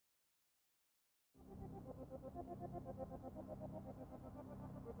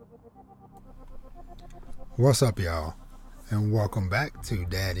What's up, y'all? And welcome back to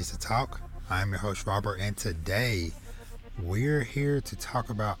Daddy's to Talk. I'm your host, Robert, and today we're here to talk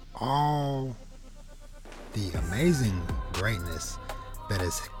about all the amazing greatness that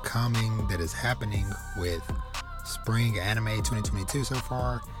is coming, that is happening with Spring Anime 2022 so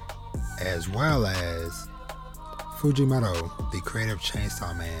far, as well as Fujimoto, the creative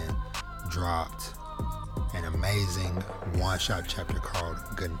Chainsaw Man, dropped an amazing one-shot chapter called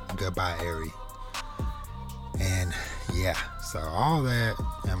Goodbye Eri. And yeah, so all that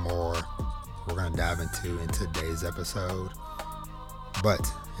and more we're going to dive into in today's episode.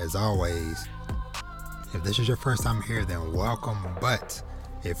 But as always, if this is your first time here, then welcome. But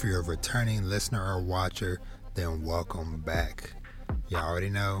if you're a returning listener or watcher, then welcome back. Y'all already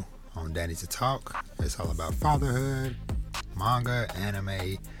know on Daddy to Talk, it's all about fatherhood, manga,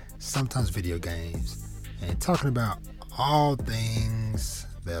 anime, sometimes video games, and talking about all things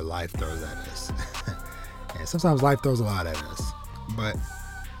that life throws at us. And sometimes life throws a lot at us. But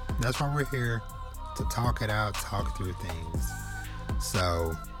that's why we're here, to talk it out, talk through things.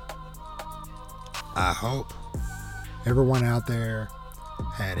 So I hope everyone out there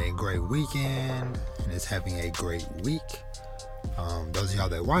had a great weekend and is having a great week. Those of y'all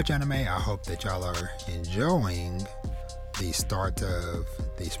that watch anime, I hope that y'all are enjoying the start of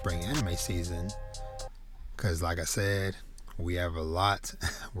the spring anime season. Because like I said, we have a lot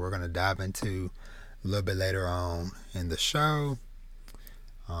we're going to dive into a little bit later on in the show.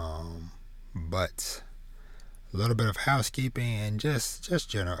 But a little bit of housekeeping and just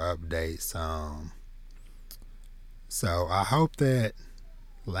general updates. So I hope that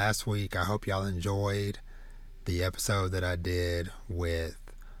last week, I hope y'all enjoyed the episode that I did with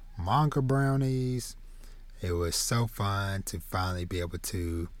Manga Brownies. It was so fun to finally be able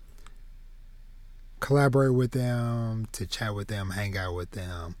to collaborate with them, to chat with them, hang out with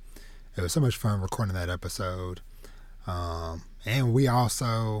them. It was so much fun recording that episode. And we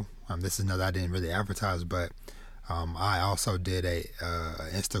also, this is another I didn't really advertise, but I also did a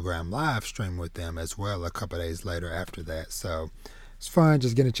Instagram live stream with them as well a couple of days later after that. So it's fun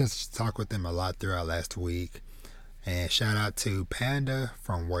just getting a chance to talk with them a lot throughout last week. And shout out to Panda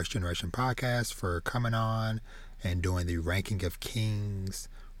from Worst Generation Podcast for coming on and doing the Ranking of Kings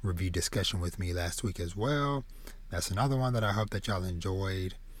review discussion with me last week as well. That's another one that I hope that y'all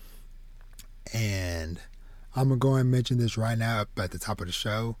enjoyed. And I'm going to go and mention this right now up at the top of the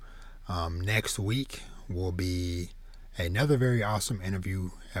show. Next week will be another very awesome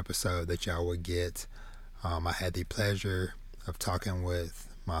interview episode that y'all will get. I had the pleasure of talking with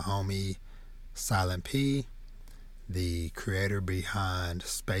my homie Silent P, the creator behind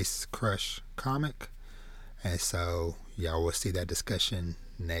Space Crush comic. And so y'all will see that discussion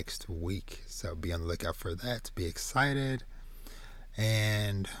next week. So be on the lookout for that. Be excited.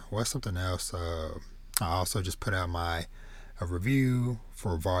 And what's something else? I also just put out a review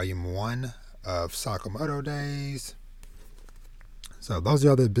for Volume 1 of Sakamoto Days. So those of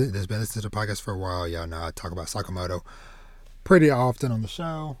y'all that's been listening to the podcast for a while, y'all know I talk about Sakamoto pretty often on the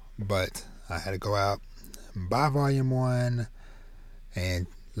show. But I had to go out and buy Volume 1 and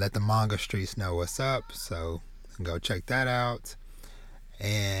let the manga streets know what's up. So go check that out.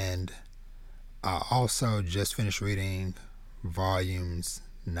 And I also just finished reading volumes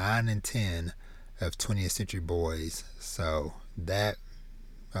 9 and 10 of 20th Century Boys. So that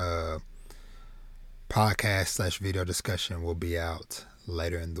podcast / video discussion will be out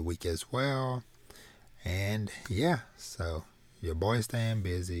later in the week as well. And yeah, so your boy's staying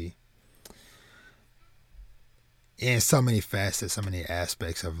busy in so many facets, so many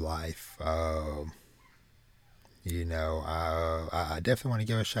aspects of life. I definitely want to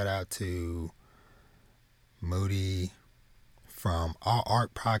give a shout out to Moody from All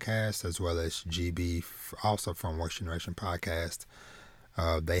Art Podcast, as well as GB, also from Worst Generation Podcast.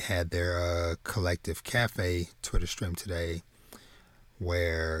 They had their Collective Cafe Twitter stream today,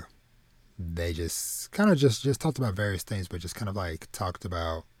 where they just kind of just talked about various things, but just kind of like talked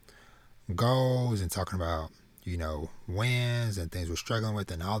about goals and talking about, wins and things we're struggling with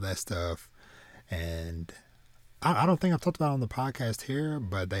and all that stuff. And I don't think I've talked about it on the podcast here,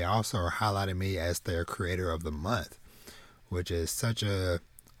 but they also are highlighting me as their creator of the month, which is such a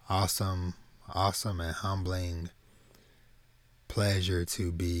awesome and humbling pleasure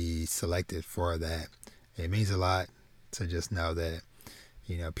to be selected for that. It means a lot to just know that,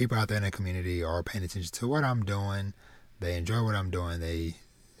 people out there in the community are paying attention to what I'm doing. They enjoy what I'm doing. They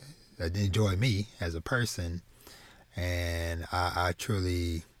enjoy me as a person. And I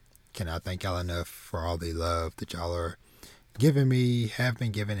truly cannot thank y'all enough for all the love that y'all are giving me, have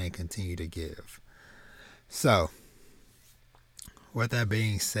been giving, and continue to give. So, with that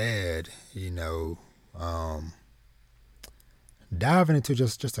being said, diving into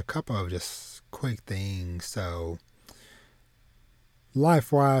just a couple of just quick things. So,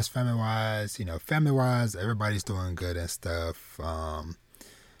 life wise, family wise, family wise, everybody's doing good and stuff.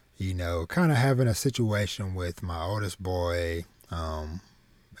 Kind of having a situation with my oldest boy, and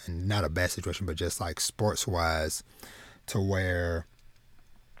not a bad situation, but just like sports wise, to where,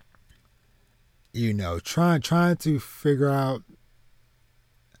 trying to figure out,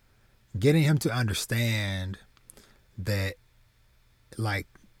 getting him to understand that, like,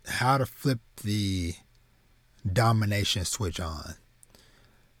 how to flip the domination switch on,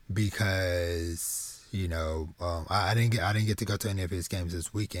 because I didn't get to go to any of his games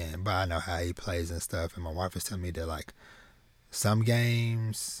this weekend, but I know how he plays and stuff, and my wife was telling me that, like, some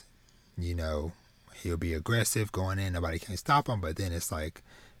games, he'll be aggressive going in, nobody can stop him, but then it's like,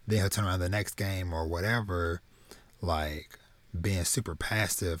 then he'll turn around the next game or whatever, like, being super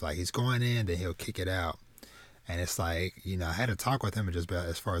passive, like he's going in, then he'll kick it out. And it's like, I had to talk with him and just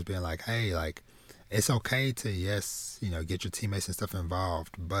as far as being like, hey, like, it's okay to, yes, get your teammates and stuff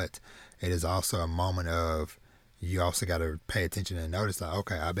involved, but it is also a moment of, you also got to pay attention and notice, like,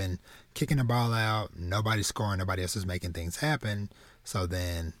 okay, I've been kicking the ball out, nobody's scoring, nobody else is making things happen, so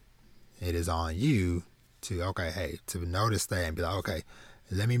then it is on you to, okay, hey, to notice that and be like, okay,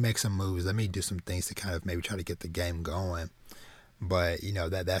 let me make some moves, let me do some things to kind of maybe try to get the game going. But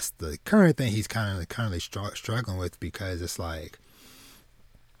that's the current thing he's currently struggling with, because it's like,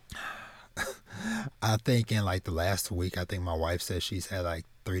 I think in like the last week, I think my wife said she's had like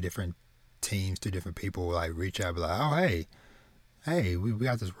 3 different teams, 2 different people like reach out, be like, oh, hey, we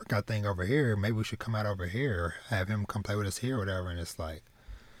got this workout thing over here, maybe we should come out over here or have him come play with us here or whatever. And it's like,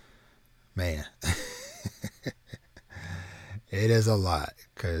 man, it is a lot,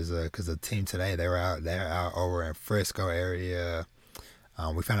 because the team today, they're out over in Frisco area.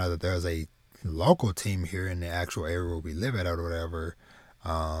 We found out that there was a local team here in the actual area where we live at or whatever.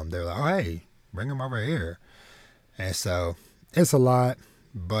 They're like, oh, hey, bring them over here. And so it's a lot,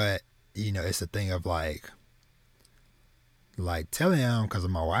 but it's a thing of like telling him, because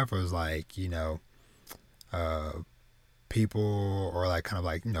my wife was like, people, or like kind of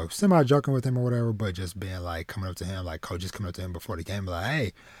like, semi joking with him or whatever, but just being like, coming up to him, like coaches coming up to him before the game, like,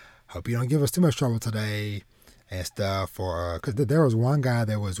 hey, hope you don't give us too much trouble today and stuff. Or because there was one guy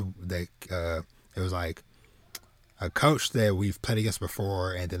it was like a coach that we've played against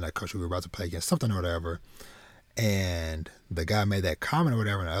before, and then a coach we were about to play against, something or whatever, and the guy made that comment or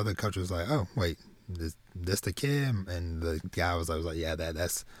whatever, and the other coach was like, oh, wait, this the kid? And the guy was like, yeah,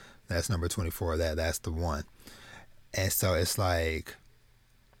 that's number 24, that's the one. And so it's like,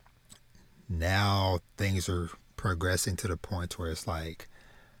 now things are progressing to the point where it's like,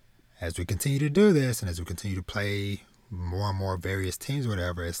 as we continue to do this, and as we continue to play more and more various teams or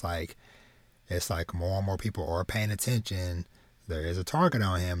whatever, it's like more and more people are paying attention. There is a target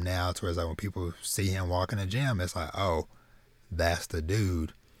on him now, to where it's like, when people see him walk in the gym, it's like, oh, that's the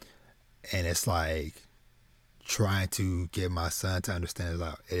dude. And it's like, trying to get my son to understand,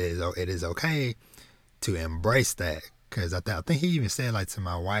 like, it is okay to embrace that, because I think he even said, like, to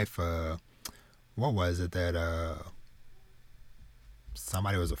my wife, what was it, that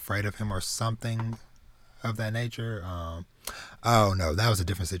somebody was afraid of him or something of that nature. Oh no, that was a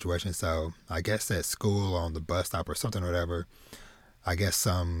different situation. So I guess at school, on the bus stop or something or whatever, I guess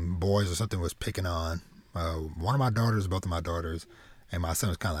some boys or something was picking on one of my daughters, both of my daughters, and my son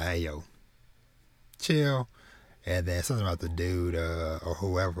was kind of like, hey, yo, chill. And then something about the dude or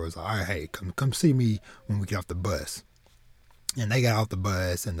whoever was like, all right, hey, come see me when we get off the bus. And they got off the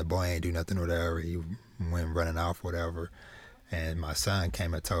bus, and the boy ain't do nothing or whatever. He went running off, whatever. And my son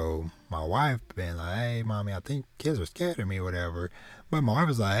came and told my wife, being like, hey, mommy, I think kids are scared of me or whatever. But my wife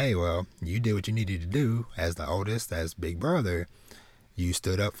was like, hey, well, you did what you needed to do as the oldest, as big brother. You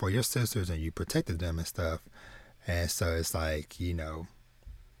stood up for your sisters and you protected them and stuff. And so it's like,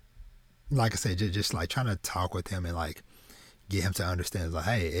 like I said, just like trying to talk with him and like get him to understand, like,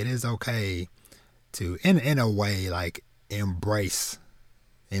 hey, it is okay to, in a way, like embrace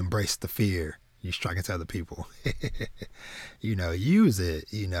the fear you strike into other people. Use it,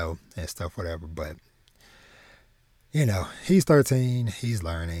 and stuff, whatever. But he's 13, he's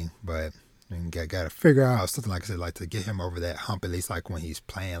learning, but got to figure out something, like I said, like to get him over that hump, at least like when he's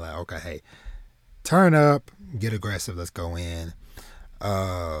playing, like, okay, hey, turn up, get aggressive, let's go in.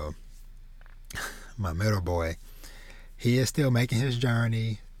 My middle boy, he is still making his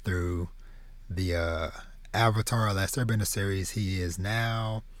journey through the Avatar Last Airbender series. He is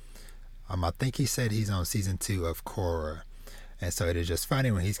now, I think he said he's on season 2 of Korra. And so it is just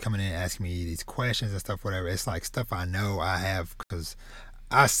funny when he's coming in and asking me these questions and stuff, whatever. It's like stuff I know I have, because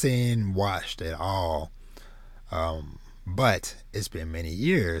watched it all. But it's been many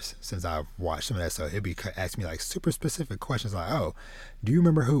years since I've watched some of that, so he'll be asking me like super specific questions like, oh, do you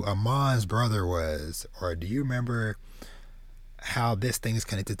remember who Amon's brother was? Or do you remember how this thing is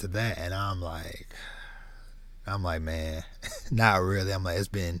connected to that? And I'm like, man, not really. I'm like, it's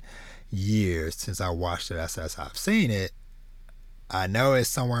been years since I watched it. I said, I've seen it. I know it's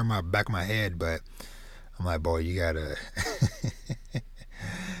somewhere in my back of my head, but I'm like, boy, you gotta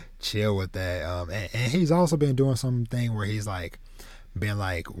chill with that. And he's also been doing something where he's like been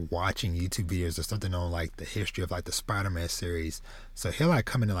like watching YouTube videos or something on like the history of like the Spider-Man series. So he'll like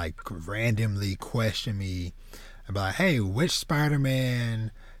come in and like randomly question me about, hey, which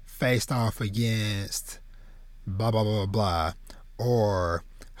Spider-Man faced off against blah blah blah blah, or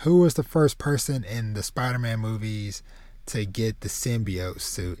who was the first person in the Spider-Man movies to get the symbiote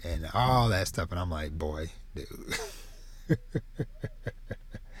suit and all that stuff. And I'm like, boy, dude.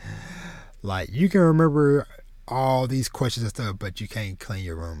 Like, you can remember all these questions and stuff, but you can't clean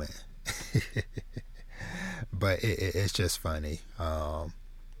your room in. But it's just funny. And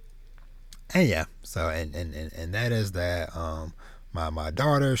yeah, so and that is that. My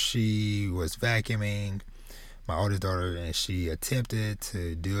daughter, she was vacuuming, my oldest daughter, and she attempted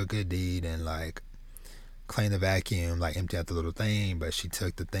to do a good deed and like clean the vacuum, like empty out the little thing, but she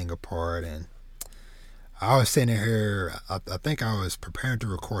took the thing apart. And I was sitting here, I think I was preparing to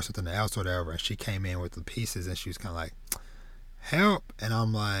record something else or whatever, and she came in with the pieces and she was kind of like, help. And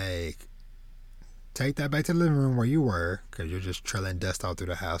I'm like, take that back to the living room where you were, because you're just trailing dust all through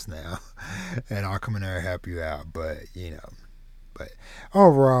the house now. And I'll come in there and help you out. But, you know, but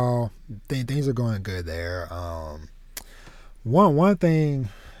overall, things are going good there. One thing,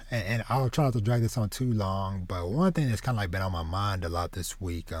 and I'll try not to drag this on too long, but one thing that's kind of like been on my mind a lot this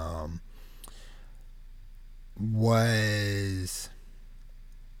week was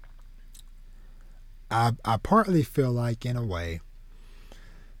I partly feel like, in a way,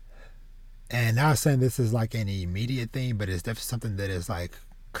 and not saying this is like an immediate thing, but it's definitely something that has like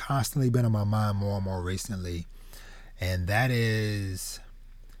constantly been on my mind more and more recently, and that is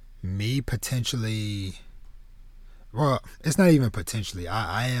me potentially, well, it's not even potentially,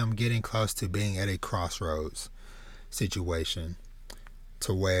 I am getting close to being at a crossroads situation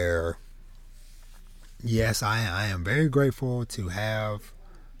to where, yes, I am very grateful to have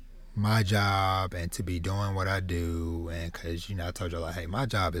my job and to be doing what I do. And because, you know, I told you, like, hey, my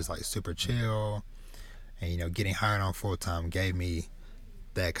job is like super chill. And, you know, getting hired on full time gave me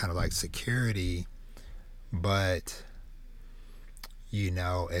that kind of like security. But, you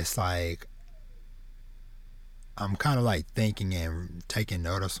know, it's like I'm kind of like thinking and taking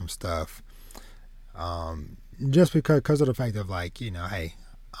note of some stuff. Just because of the fact of, like, you know, hey,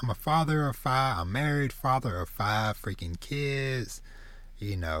 I'm a father of 5. I'm married, father of 5 freaking kids.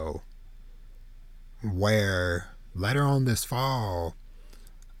 You know, where later on this fall,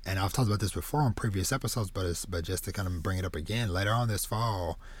 and I've talked about this before on previous episodes, but just to kind of bring it up again, later on this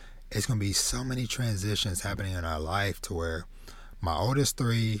fall, it's going to be so many transitions happening in our life to where my oldest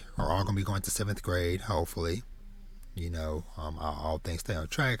 3 are all going to be going to 7th grade, hopefully. You know, all things stay on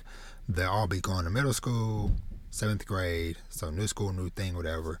track. They'll all be going to middle school, 7th grade, so new school, new thing,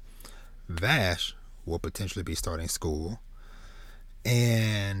 whatever. Vash will potentially be starting school.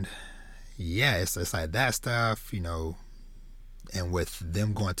 And yeah, it's like that stuff, you know, and with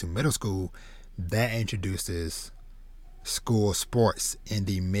them going to middle school, that introduces school sports in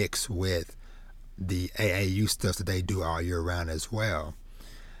the mix with the AAU stuff that they do all year round as well.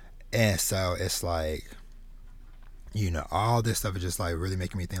 And so it's like, you know, all this stuff is just like really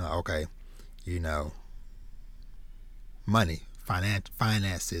making me think like, okay, you know, money,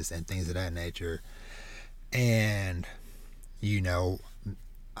 finances and things of that nature. And, you know,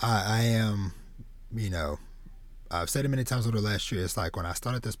 I am, you know, I've said it many times over the last year. It's like when I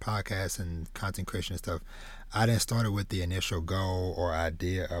started this podcast and content creation and stuff, I didn't start it with the initial goal or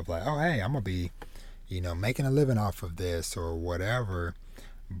idea of like, oh, hey, I'm going to be, you know, making a living off of this or whatever.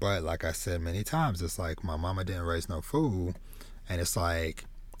 But like I said many times, it's like my mama didn't raise no fool. And it's like,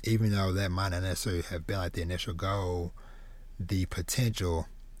 even though that might not necessarily have been like the initial goal, the potential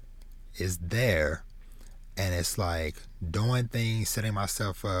is there. And it's like doing things, setting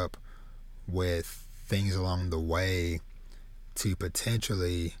myself up with things along the way to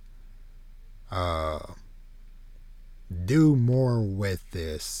potentially do more with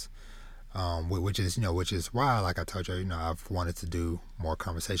this, which is why, like I told you, you know, I've wanted to do more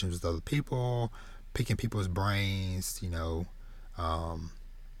conversations with other people, picking people's brains, you know,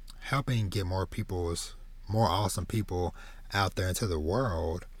 helping get more awesome people out there into the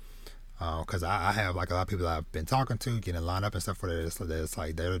world. Because I have like a lot of people that I've been talking to, getting lined up and stuff for that. It's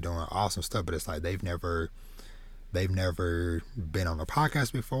like they're doing awesome stuff, but it's like they've never been on a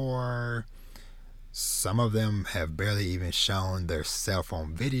podcast before. Some of them have barely even shown their cell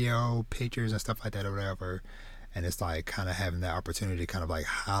phone video pictures and stuff like that or whatever. And it's like kind of having that opportunity to kind of like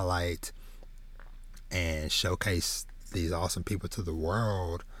highlight and showcase these awesome people to the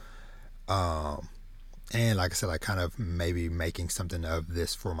world. And like I said, like kind of maybe making something of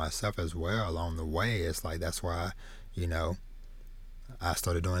this for myself as well along the way. It's like that's why, I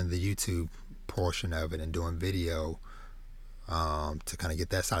started doing the YouTube portion of it and doing video to kind of get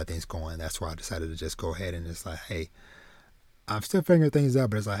that side of things going. That's why I decided to just go ahead and it's like, hey, I'm still figuring things out,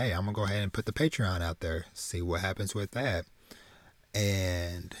 but it's like, hey, I'm going to go ahead and put the Patreon out there, see what happens with that.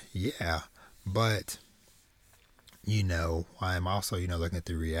 And yeah, but, I'm also, looking at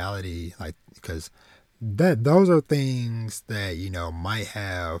the reality, like, because those are things that, might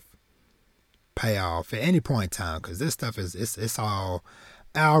have payoff at any point in time, because this stuff it's all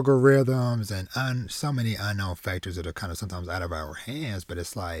algorithms and so many unknown factors that are kind of sometimes out of our hands. But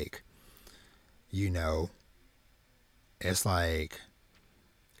it's like, it's like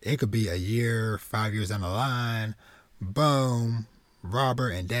it could be a year, 5 years down the line, boom, Robert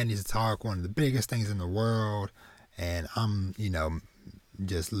and Danny's talk, one of the biggest things in the world, and I'm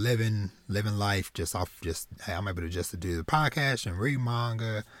just living life just hey, I'm able to just to do the podcast and read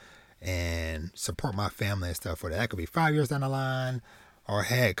manga and support my family and stuff. That could be 5 years down the line. Or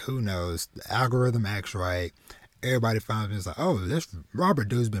heck, who knows? The algorithm acts right. Everybody finds me. It's like, oh, this Robert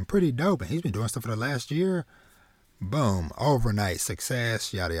dude's been pretty dope, and he's been doing stuff for the last year. Boom, overnight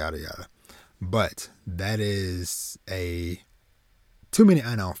success, yada yada yada. But that is too many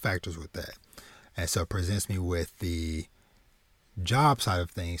unknown factors with that, and so it presents me with the job side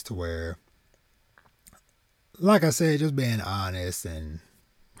of things to where, like I said, just being honest, and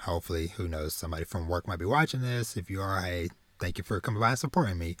hopefully, who knows, somebody from work might be watching this. If you are, hey, thank you for coming by and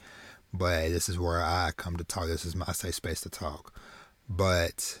supporting me. But this is where I come to talk. This is my safe space to talk.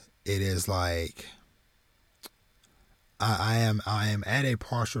 But it is like I am at a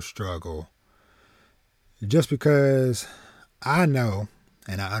partial struggle just because I know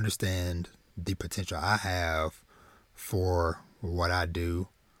and I understand the potential I have for what I do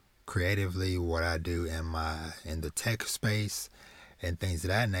creatively, what I do in the tech space and things of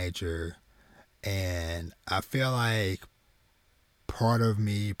that nature. And I feel like part of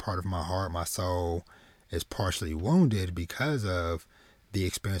me, part of my heart, my soul is partially wounded because of the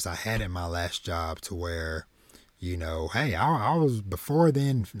experience I had in my last job, to where, hey, I was before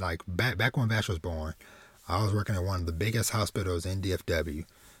then, like back when Vash was born, I was working at one of the biggest hospitals in DFW.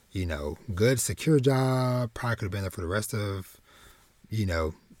 Good, secure job, probably could have been there for the rest of,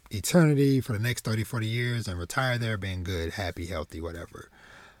 eternity, for the next 30, 40 years and retire there being good, happy, healthy, whatever.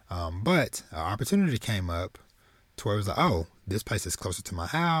 But an opportunity came up to where it was like, oh, this place is closer to my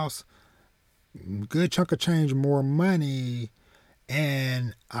house, good chunk of change, more money,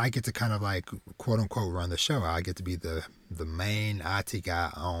 and I get to kind of like, quote unquote, run the show. I get to be the main IT guy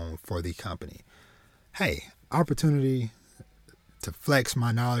for the company. Hey, opportunity to flex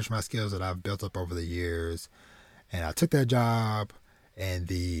my knowledge, my skills that I've built up over the years. And I took that job,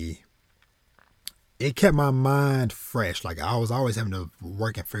 and it kept my mind fresh. Like, I was always having to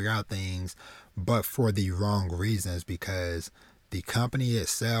work and figure out things, but for the wrong reasons, because the company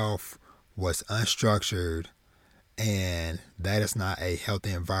itself was unstructured, and that is not a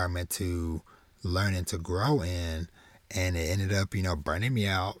healthy environment to learn and to grow in. And it ended up, burning me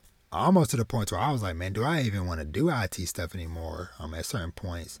out almost to the point where I was like, man, do I even want to do IT stuff anymore at certain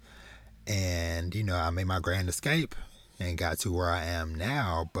points? And, I made my grand escape and got to where I am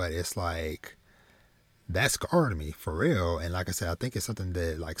now. But it's like, that scarred me for real. And like I said, I think it's something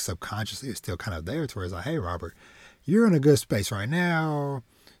that like subconsciously is still kind of there, to where it's like, hey, Robert, you're in a good space right now.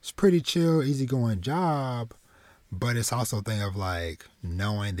 It's pretty chill, easygoing job. But it's also a thing of like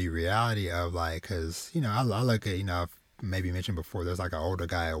knowing the reality of like, because, I look at, I've maybe mentioned before, there's like an older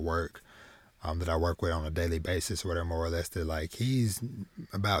guy at work that I work with on a daily basis, or whatever, more or less, that like he's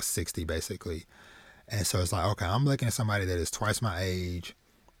about 60 basically. And so it's like, okay, I'm looking at somebody that is twice my age,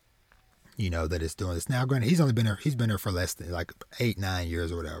 that is doing this. Now, granted, he's been there for less than like 8-9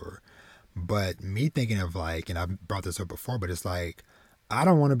 years or whatever. But me thinking of like, and I've brought this up before, but it's like, I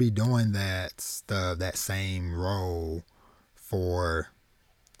don't want to be doing that stuff, that same role for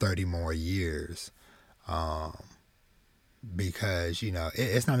 30 more years. Because,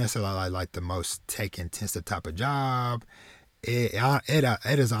 it's not necessarily like the most tech intensive type of job. It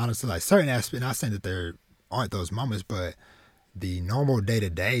is honestly like certain aspects, not saying that there aren't those moments, but the normal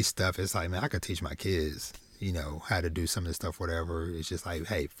day-to-day stuff, it's like, man, I could teach my kids, how to do some of this stuff, whatever. It's just like,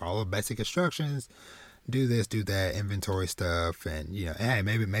 hey, follow basic instructions, do this, do that, inventory stuff, and hey,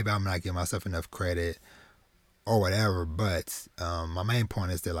 maybe I'm not giving myself enough credit or whatever. But my main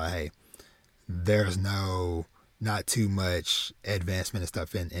point is that, like, hey, there's not too much advancement and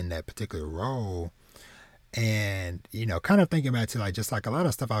stuff in that particular role. And kind of thinking back to like just like a lot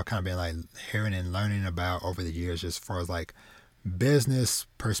of stuff I've kind of been like hearing and learning about over the years, just as far as like business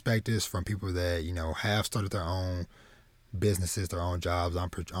perspectives from people that have started their own businesses, their own jobs,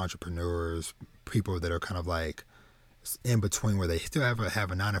 entrepreneurs, people that are kind of like in between where they still have a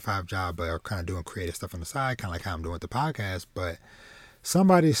 9-to-5 job but are kind of doing creative stuff on the side, kind of like how I'm doing with the podcast. But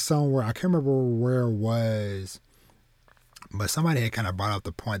somebody somewhere, I can't remember where it was, but somebody had kind of brought up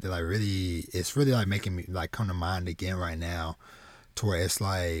the point that like it's really like making me like come to mind again right now, to where it's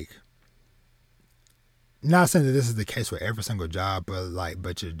like, not saying that this is the case with every single job,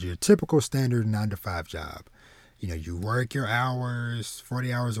 but your typical standard 9-to-5 job. You work your hours,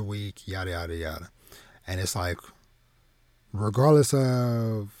 40 hours a week, yada, yada, yada. And it's like, regardless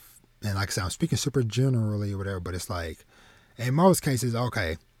of, and like I said, I'm speaking super generally or whatever, but it's like, in most cases,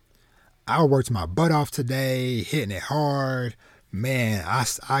 okay, I worked my butt off today, hitting it hard. Man,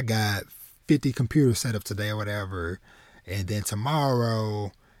 I got 50 computers set up today or whatever. And then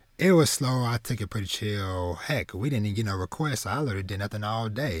tomorrow, it was slow. I took it pretty chill. Heck, we didn't even get no requests. So I literally did nothing all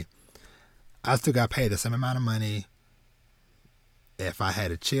day. I still got paid the same amount of money if I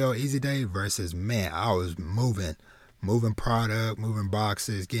had a chill, easy day versus, man, I was moving product, moving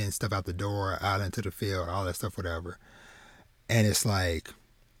boxes, getting stuff out the door, out into the field, all that stuff, whatever. And it's like,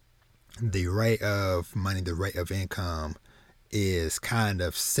 the rate of money, the rate of income is kind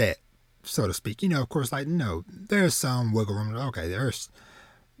of set, so to speak. Of course, like, there's some wiggle room. Okay, there's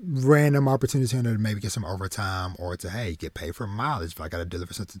random opportunities here to maybe get some overtime or to, hey, get paid for mileage if I got to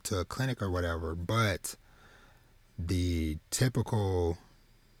deliver something to a clinic or whatever. But the typical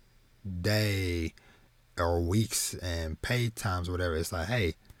day or weeks and paid times, whatever, it's like,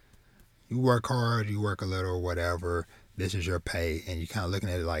 hey, you work hard, you work a little, whatever. This is your pay, and you kind of looking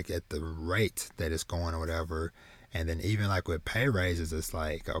at it like at the rate that it's going or whatever. And then even like with pay raises, it's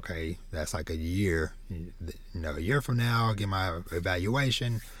like, okay, that's like a year. A year from now, I'll get my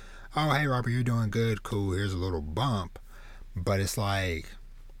evaluation. Oh, hey, Robert, you're doing good. Cool. Here's a little bump. But it's like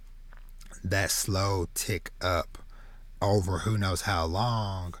that slow tick up over who knows how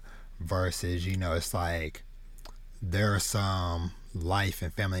long versus, it's like there are some life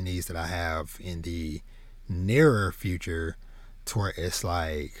and family needs that I have in the nearer future, to where it's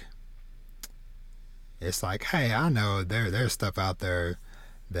like, hey, I know there's stuff out there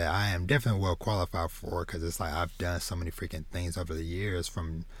that I am definitely well qualified for, because it's like I've done so many freaking things over the years,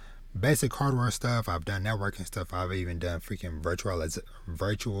 from basic hardware stuff, I've done networking stuff, I've even done freaking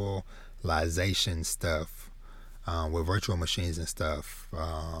virtualization stuff with virtual machines and stuff,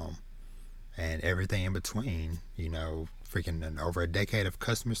 and everything in between, freaking over a decade of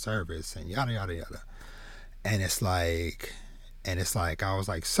customer service and yada yada yada. And it's like I was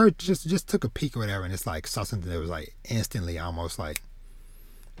like, search, just took a peek or whatever, and it's like saw something that was like instantly almost like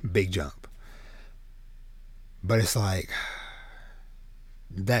big jump. But it's like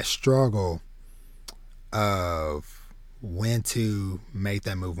that struggle of when to make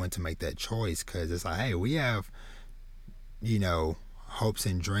that move, when to make that choice, because it's like, hey, we have hopes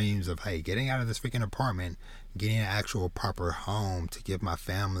and dreams of, hey, getting out of this freaking apartment, getting an actual proper home to give my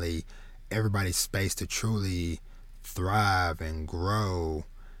family, everybody's space to truly thrive and grow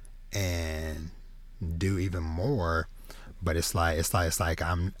and do even more. But it's like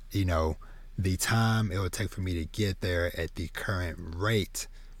I'm, the time it would take for me to get there at the current rate,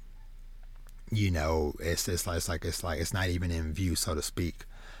 it's not even in view, so to speak.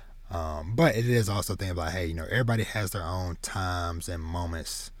 But it is also thinking about, hey, everybody has their own times and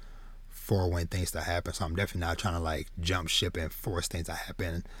moments for when things to happen. So I'm definitely not trying to like jump ship and force things to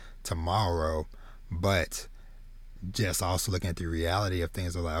happen tomorrow, but just also looking at the reality of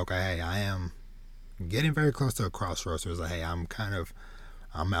things. Of like, okay, hey, I am getting very close to a crossroads. So it's like, hey, I'm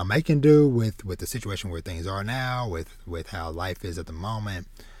making do with the situation where things are now, with how life is at the moment.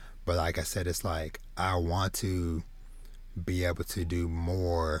 But like I said, it's like I want to be able to do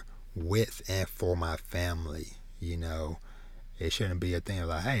more with and for my family. It shouldn't be a thing of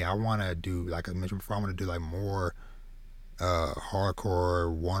like, hey, I want to do, like I mentioned before, I want to do like more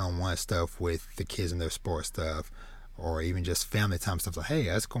hardcore one-on-one stuff with the kids and their sports stuff, or even just family time stuff. Like, hey,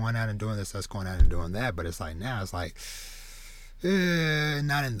 us going out and doing this, us going out and doing that. But it's like now it's like,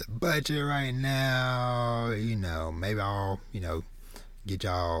 not in the budget right now. Maybe I'll get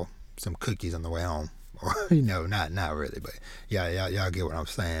y'all some cookies on the way home, or not really, but yeah, y'all get what I'm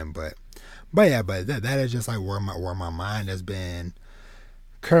saying. But But yeah, but that is just like where my mind has been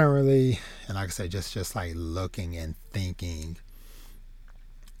currently, and like I said, just like looking and thinking.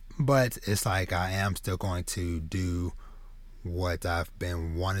 But it's like I am still going to do what I've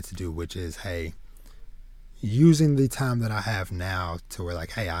been wanting to do, which is, hey, using the time that I have now to where,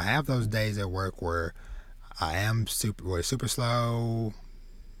 like, hey, I have those days at work where I am super slow,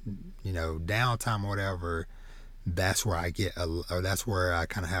 downtime or whatever. That's where that's where I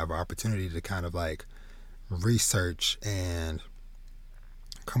kind of have an opportunity to kind of like research and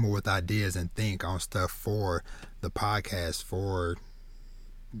come up with ideas and think on stuff for the podcast, for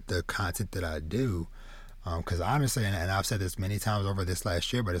the content that I do. Because honestly, and I've said this many times over this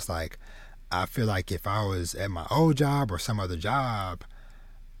last year, but it's like, I feel like if I was at my old job or some other job,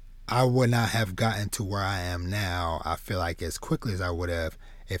 I would not have gotten to where I am now, I feel like, as quickly as I would have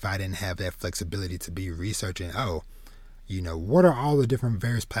if I didn't have that flexibility to be researching, what are all the different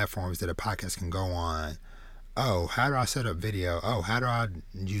various platforms that a podcast can go on? Oh, how do I set up video? Oh, how do I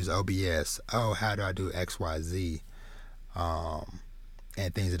use OBS? Oh, how do I do XYZ?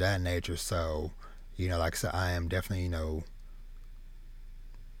 And things of that nature. So, like I said, I am definitely,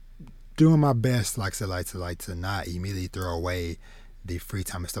 doing my best, like I said, to not immediately throw away the free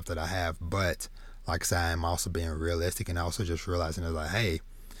time and stuff that I have. But like I said, I'm also being realistic and also just realizing that, like, hey,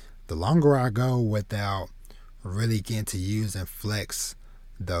 the longer I go without really getting to use and flex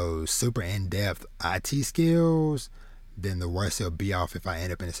those super in-depth IT skills, then the worse it'll be off if I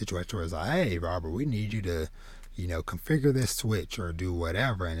end up in a situation where it's like, hey, Robert, we need you to, configure this switch or do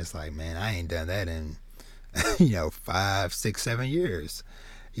whatever. And it's like, man, I ain't done that in, 5, 6, 7 years,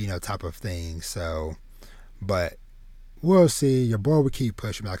 type of thing. So, but we'll see. Your boy will keep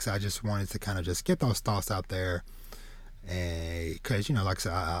pushing me. Like I said, I just wanted to kind of just get those thoughts out there. And because, like I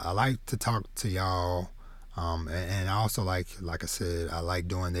said, I like to talk to y'all. And I also like I said, I like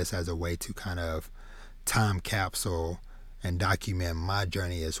doing this as a way to kind of time capsule and document my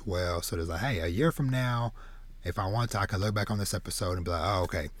journey as well. So there's like, hey, a year from now, if I want to, I can look back on this episode and be like, oh,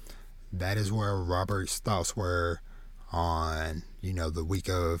 okay, that is where Robert's thoughts were on, the week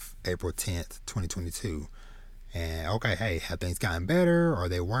of April 10th, 2022. And okay, hey, have things gotten better? Or are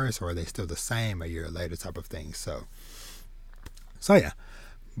they worse? Or are they still the same a year later, type of thing? So yeah.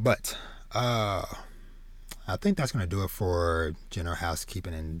 But I think that's gonna do it for general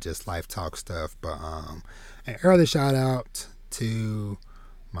housekeeping and just life talk stuff. But an early shout out to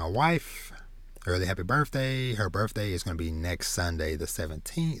my wife. Early happy birthday. Her birthday is gonna be next Sunday, the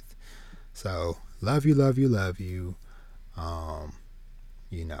 17th. So love you, love you, love you. Hopefully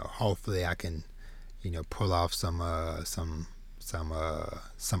I can, pull off some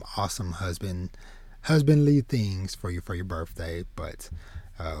awesome husbandly things for your birthday. But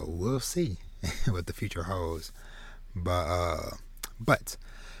we'll see what the future holds. But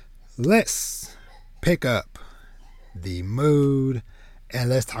let's pick up the mood and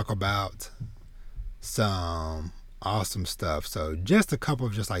let's talk about some awesome stuff. So just a couple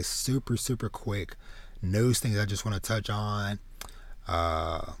of just like super, super quick news things I just want to touch on.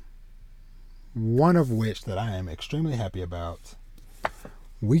 One of which that I am extremely happy about.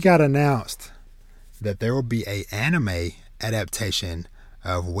 We got announced that there will be an anime adaptation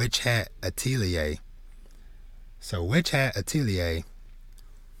of Witch Hat Atelier. So Witch Hat Atelier,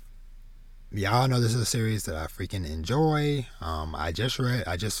 y'all know this is a series that I freaking enjoy. I just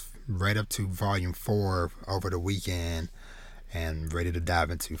read up to volume 4 over the weekend and ready to dive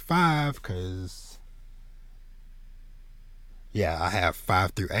into 5 because, yeah, I have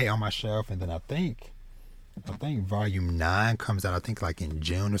 5 through 8 on my shelf, and then I think volume 9 comes out, I think like in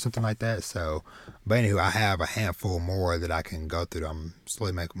June or something like that. So, but anywho, I have a handful more that I can go through. I'm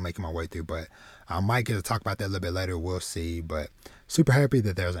slowly making my way through, but I might get to talk about that a little bit later. We'll see. But super happy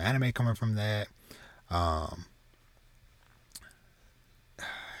that there's an anime coming from that.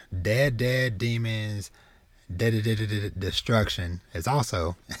 Dead Demons Destruction is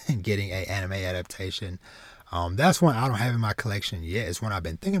also getting an anime adaptation. That's one I don't have in my collection yet. It's one I've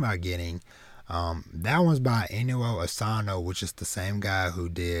been thinking about getting. That one's by Inuo Asano, which is the same guy who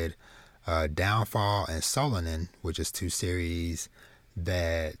did Downfall and Solanin, which is 2 series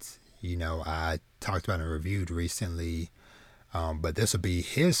that, I talked about and reviewed recently. But this will be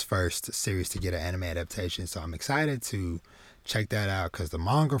his first series to get an anime adaptation. So I'm excited to check that out because the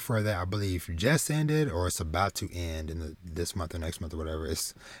manga for that, I believe, just ended or it's about to end in this month or next month or whatever.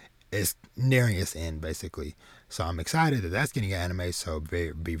 It's nearing its end, basically. So I'm excited that that's getting an anime. So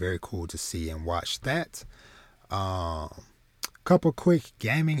be very cool to see and watch that. Couple quick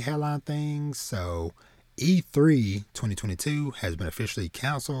gaming headline things. So E3 2022 has been officially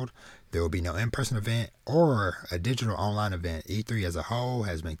canceled. There will be no in-person event or a digital online event. E3 as a whole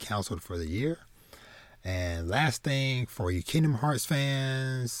has been canceled for the year. And last thing, for you Kingdom Hearts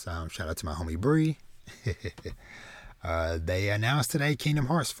fans, shout out to my homie Bree. They announced today Kingdom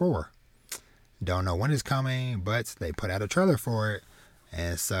Hearts 4. Don't know when it's coming, but they put out a trailer for it.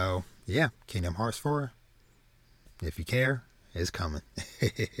 And so, yeah, Kingdom Hearts 4, if you care, is coming.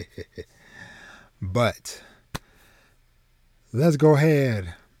 But let's go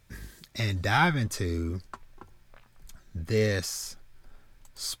ahead and dive into this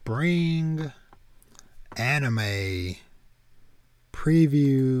spring anime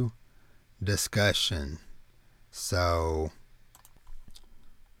preview discussion. So,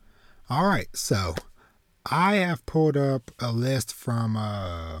 alright, so I have pulled up a list from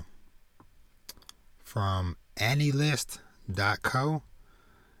AniList.co,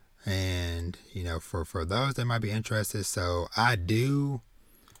 and for those that might be interested, so I do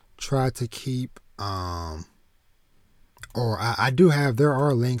try to keep I do have, there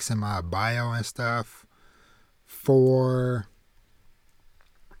are links in my bio and stuff for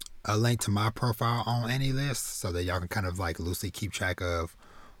a link to my profile on AniList, so that y'all can kind of like loosely keep track of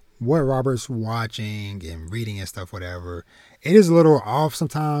what Robert's watching and reading and stuff, whatever. It is a little off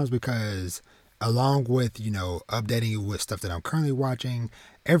sometimes because along with, updating you with stuff that I'm currently watching,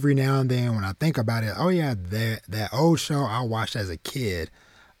 every now and then when I think about it, oh yeah, that old show I watched as a kid,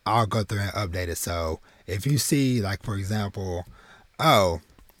 I'll go through and update it. So if you see, like, for example, Robert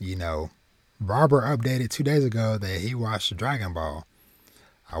updated 2 days ago that he watched Dragon Ball.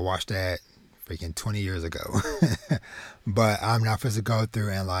 I watched that freaking 20 years ago. But I'm not supposed to go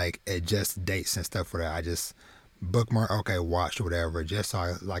through and like adjust dates and stuff for that. I just bookmark, okay, watch whatever, just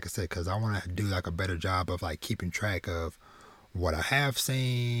so like I said, because I want to do like a better job of like keeping track of what I have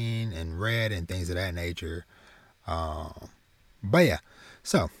seen and read and things of that nature. But yeah,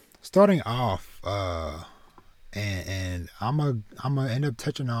 so starting off, and I'm gonna end up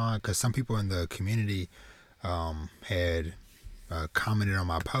touching on, because some people in the community had commented on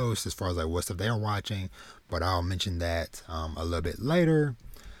my post as far as like what stuff they're watching, but I'll mention that a little bit later.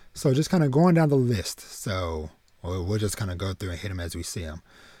 So just kind of going down the list. So we'll just kind of go through and hit them as we see them.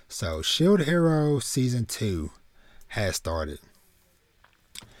 So Shield Hero Season 2 has started.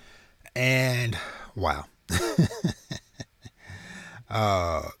 And wow.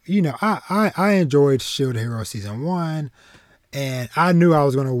 I enjoyed Shield Hero Season 1. And I knew I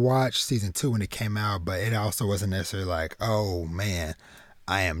was going to watch Season 2 when it came out, but it also wasn't necessarily like, oh man,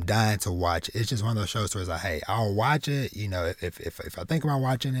 I am dying to watch it. It's just one of those shows where it's like, hey, I'll watch it. If I think about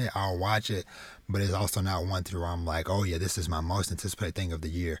watching it, I'll watch it. But it's also not one through where I'm like, oh yeah, this is my most anticipated thing of the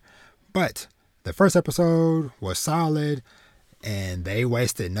year. But the first episode was solid, and they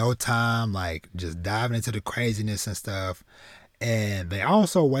wasted no time, like just diving into the craziness and stuff. And they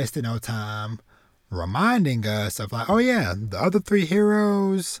also wasted no time reminding us of like, oh yeah, the other 3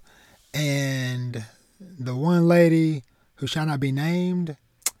 heroes and the one lady who shall not be named,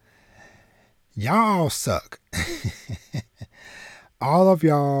 y'all suck. All of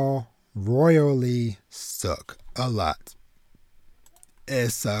y'all royally suck a lot.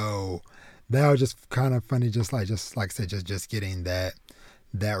 And so that was just kind of funny, just like I said, just getting that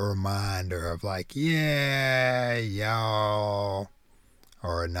reminder of like, yeah, y'all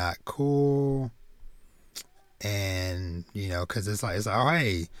are not cool. And because it's like, oh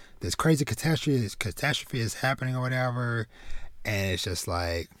hey, this crazy catastrophe is happening or whatever, and it's just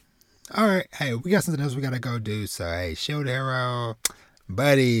like, all right, hey, we got something else we gotta go do. So hey, Shield Hero,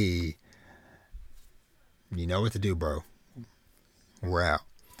 buddy, you know what to do, bro. We're out.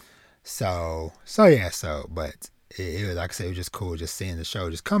 So yeah, but it was, like I said, it was just cool just seeing the show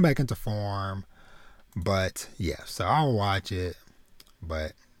just come back into form. But yeah, so I'll watch it,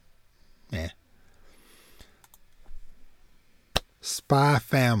 but yeah. Spy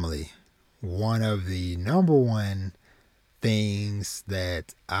Family, one of the number one things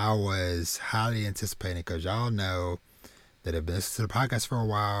that I was highly anticipating, because y'all know that have been listening to the podcast for a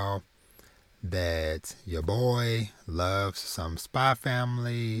while that your boy loves some Spy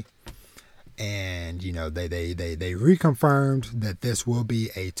Family, and they reconfirmed that this will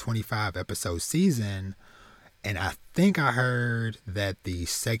be a 25 episode season, and I think I heard that the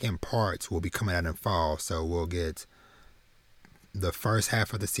second parts will be coming out in fall, so we'll get the first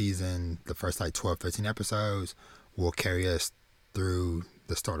half of the season, the first like 12, 13 episodes will carry us through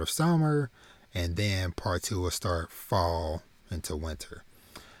the start of summer, and then part 2 will start fall into winter.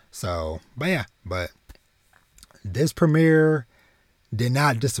 So, but this premiere did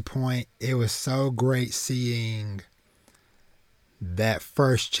not disappoint. It was so great seeing that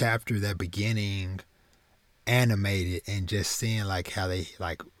first chapter, that beginning animated, and just seeing like how they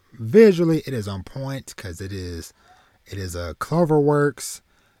like visually it is on point because it is a Cloverworks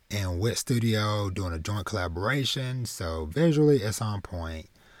and Wit Studio doing a joint collaboration. So visually it's on point.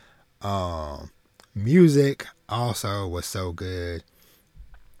 Music also was so good.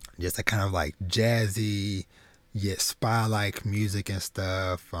 Just a kind of like jazzy yet spy-like music and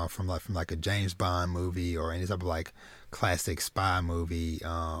stuff from like a James Bond movie or any type of like classic spy movie.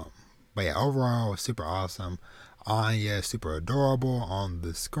 But yeah, overall super awesome. Anya super adorable on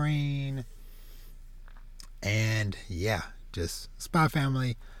the screen, and yeah, just Spy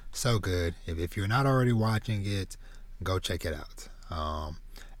Family so good. If you're not already watching it, go check it out.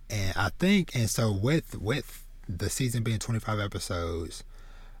 And I think, and so with the season being 25 episodes,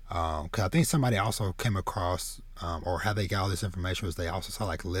 because I think somebody also came across, or how they got all this information was they also saw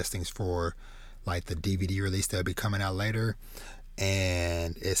like listings for like the DVD release that'll be coming out later,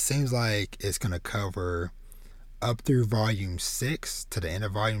 and it seems like it's gonna cover up through volume 6 to the end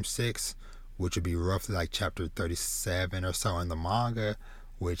of volume 6, which would be roughly like chapter 37 or so in the manga.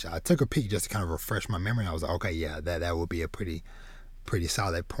 Which I took a peek just to kind of refresh my memory. I was like, okay, yeah, that would be a pretty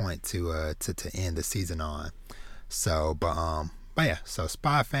solid point to end the season on. So, but yeah, so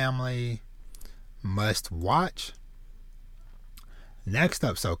Spy Family must watch. Next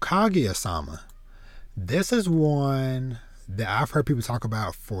up, so Kaguya-sama. This is one that I've heard people talk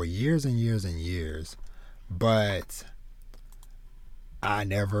about for years and years and years, but I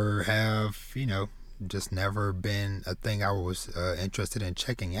never have, just never been a thing I was interested in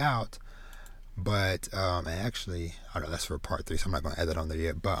checking out. But actually, I don't know, that's for part 3, so I'm not going to add that on there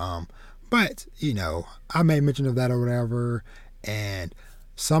yet. But I made mention of that or whatever, and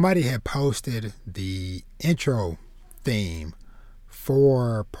somebody had posted the intro theme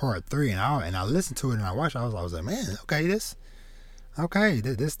for part 3, and I listened to it and I watched it. I was like, man, okay, this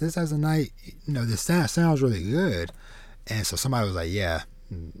has a night, this sounds really good. And so somebody was like, yeah,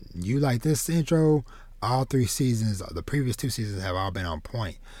 you like this intro? All 3 seasons, the previous 2 seasons have all been on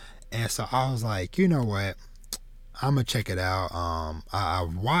point. And so I was like, you know what? I'm going to check it out. I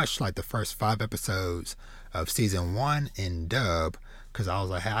watched like the first 5 episodes of season 1 in dub because I was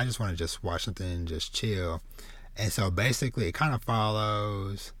like, hey, I just want to just watch something and just chill. And so basically it kind of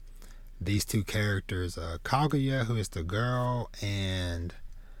follows these 2 characters, Kaguya, who is the girl, and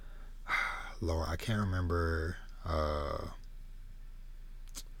Lord, I can't remember,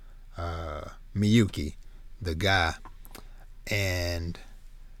 Miyuki, the guy. And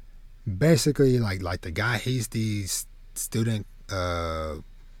basically like the guy, he's the student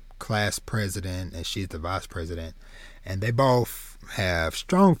class president and she's the vice president, and they both have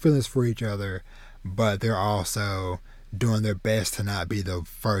strong feelings for each other, but they're also doing their best to not be the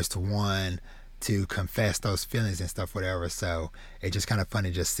first one to confess those feelings and stuff, whatever. So it's just kind of funny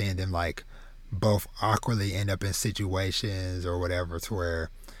just seeing them like both awkwardly end up in situations or whatever to where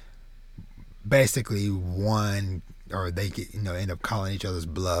basically one, or they get, end up calling each other's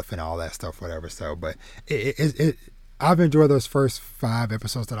bluff and all that stuff, whatever. So, but I've enjoyed those first 5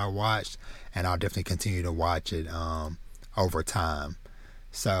 episodes that I watched, and I'll definitely continue to watch it over time.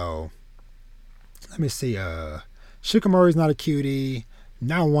 So, let me see. Shikimori's not a cutie.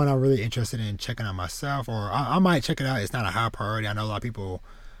 Not one I'm really interested in checking out myself, or I might check it out. It's not a high priority. I know a lot of people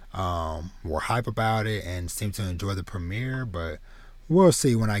were hype about it and seem to enjoy the premiere, but we'll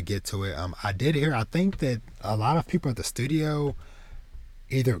see when I get to it. I did hear, I think that a lot of people at the studio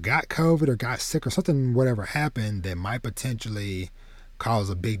either got COVID or got sick or something, whatever happened, that might potentially cause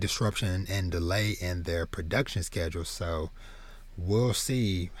a big disruption and delay in their production schedule. So we'll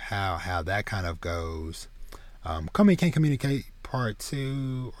see how that kind of goes. Kami Can't Communicate part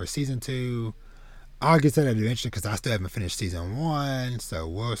 2 or season 2. I'll get to that eventually because I still haven't finished season 1. So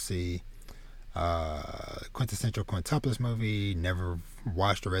we'll see. Quintessential Quintuplets movie. Never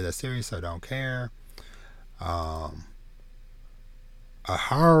watched or read that series, so don't care.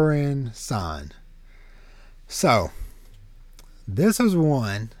 Aharen-san. So this was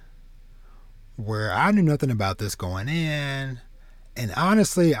one where I knew nothing about this going in, and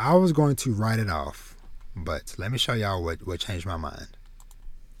honestly I was going to write it off, but let me show y'all what changed my mind.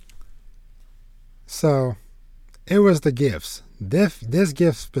 So it was the gifts. This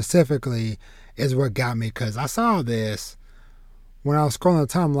gift specifically is what got me, because I saw this when I was scrolling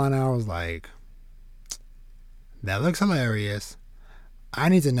the timeline and I was like, that looks hilarious. I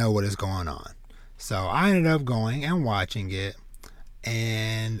need to know what is going on. So I ended up going and watching it,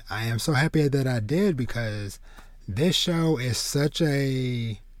 and I am so happy that I did, because this show is such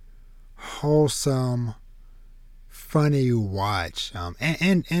a wholesome, funny watch,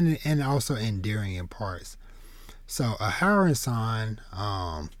 and also endearing in parts. So Aharen-san,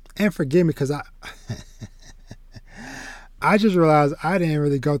 and forgive me because I just realized I didn't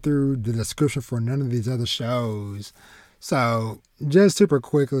really go through the description for none of these other shows. So just super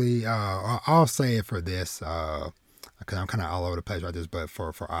quickly, I'll say it for this, because I'm kind of all over the place right this, but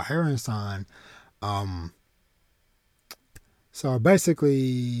for Ahara San, so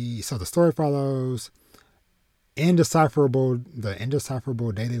basically, so the story follows the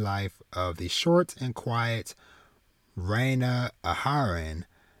indecipherable daily life of the short and quiet Reina Aharon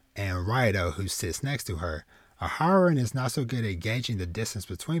and Raito, who sits next to her. Aharon is not so good at gauging the distance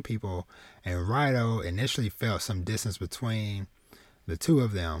between people, and Raito initially felt some distance between the two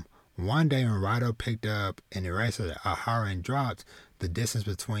of them. One day when Raito picked up an eraser that Aharon dropped, the distance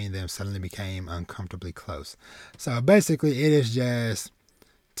between them suddenly became uncomfortably close. So basically, it is just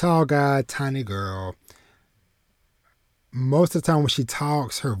tall guy, tiny girl. Most of the time when she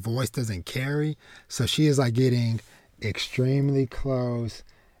talks, her voice doesn't carry, so she is like getting extremely close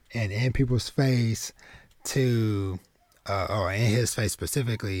and in people's face to, or in his face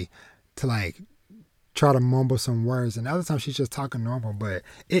specifically, to like try to mumble some words. And other times she's just talking normal, but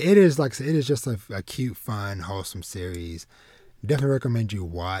it is like, it is just a cute, fun, wholesome series. Definitely recommend you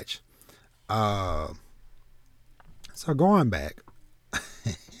watch. So going back,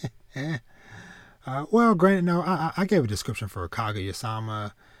 well, granted, no, I gave a description for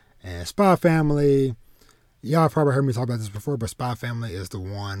Kaguya-sama and Spy Family. Y'all probably heard me talk about this before, but Spy Family is the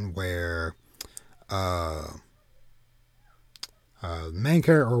one where main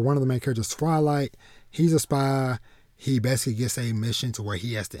character, or one of the main characters, Twilight, he's a spy. He basically gets a mission to where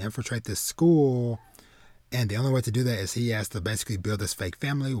he has to infiltrate this school, and the only way to do that is he has to basically build this fake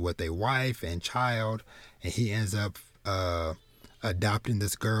family with a wife and child, and he ends up adopting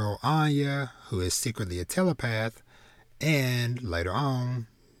this girl, Anya, who is secretly a telepath. And later on,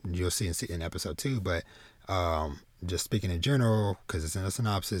 you'll see in episode 2, but just speaking in general, because it's in a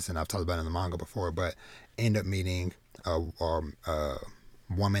synopsis and I've talked about it in the manga before, but end up meeting a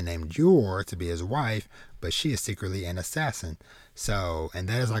woman named Yor to be his wife, but she is secretly an assassin. So, and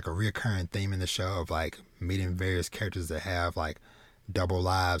that is like a recurring theme in the show of like meeting various characters that have like double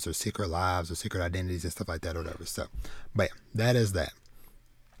lives or secret identities and stuff like that or whatever. So, but yeah, that is that.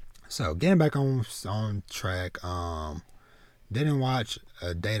 So getting back on track, didn't watch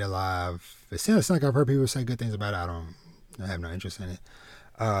Date A Live. It seems like I've heard people say good things about it. I have no interest in it.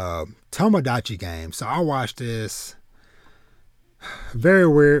 Tomodachi Game. So I watched this. Very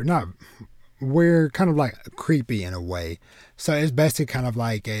weird, not weird, kind of like creepy in a way. So it's basically kind of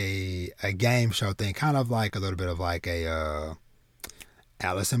like a game show thing, kind of like a little bit of like a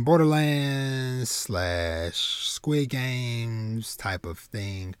Alice in Borderlands / Squid Games type of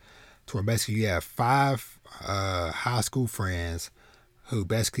thing, to where basically you have 5 high school friends who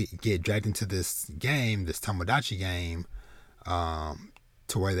basically get dragged into this game, this Tomodachi game,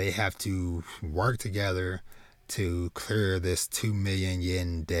 to where they have to work together to clear this 2 million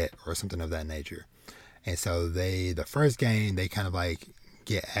yen debt or something of that nature. And so the first game, they kind of like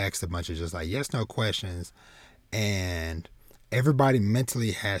get asked a bunch of just like yes, no questions, and everybody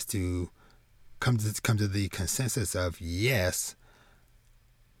mentally has to come to the consensus of yes,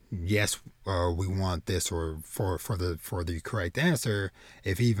 we want this, or for the correct answer.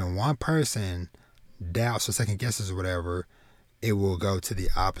 If even one person doubts or second guesses or whatever, it will go to the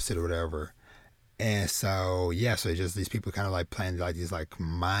opposite or whatever. And so, yeah, so it's just these people kind of like playing like these like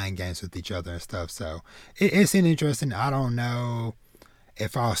mind games with each other and stuff. So it's interesting. I don't know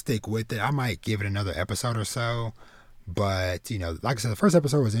if I'll stick with it. I might give it another episode or so. But, you know, like I said, the first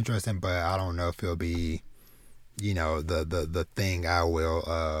episode was interesting, but I don't know if it'll be, you know, the thing I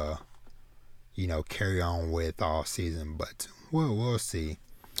will, you know, carry on with all season. But we'll see.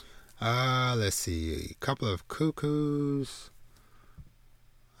 Let's see. A couple of cuckoos.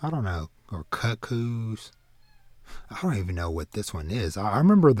 I don't know. Or cuckoos. I don't even know what this one is. I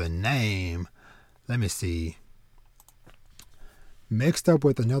remember the name. Let me see. Mixed up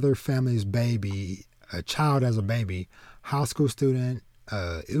with another family's baby, a child as a baby, high school student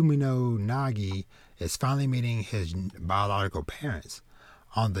Umino Nagi is finally meeting his biological parents.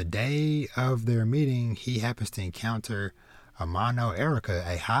 On the day of their meeting, he happens to encounter Amano Erica,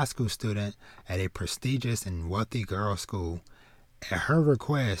 a high school student at a prestigious and wealthy girls' school. At her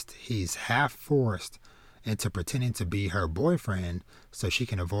request, he's half forced into pretending to be her boyfriend so she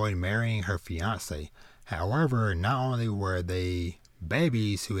can avoid marrying her fiance. However, not only were they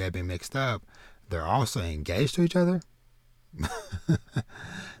babies who had been mixed up, they're also engaged to each other.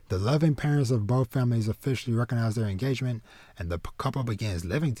 The loving parents of both families officially recognize their engagement, and the couple begins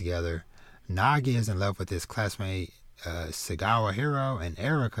living together. Nagi is in love with his classmate Sagawa Hiro, and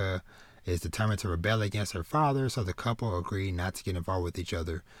Erica is determined to rebel against her father, so the couple agree not to get involved with each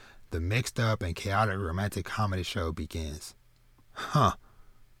other. The mixed up and chaotic romantic comedy show begins. Huh.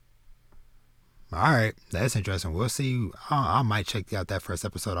 Alright, that's interesting. We'll see. I might check out that first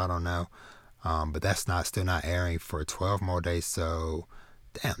episode. I don't know. But that's still not airing for 12 more days. So,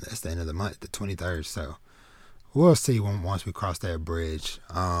 damn, that's the end of the month, the 23rd. So, we'll see once we cross that bridge.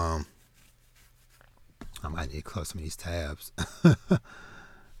 I might need to close some of these tabs.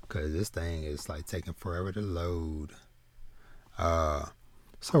 Because this thing is like taking forever to load.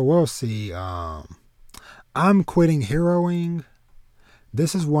 So we'll see. I'm Quitting Heroing.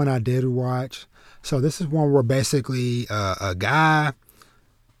 This is one I did watch. So this is one where basically a guy,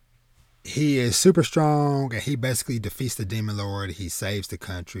 he is super strong and he basically defeats the demon lord. He saves the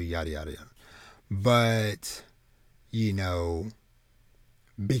country, yada, yada, yada. But,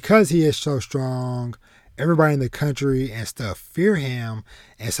 because he is so strong, everybody in the country and stuff fear him.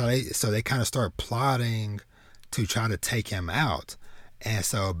 And so they kind of start plotting to try to take him out. And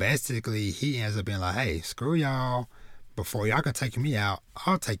so basically he ends up being like, hey, screw y'all. Before y'all can take me out,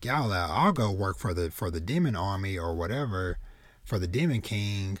 I'll take y'all out. I'll go work for the demon army or whatever, for the demon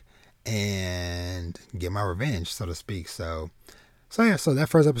king, and get my revenge, so to speak. So that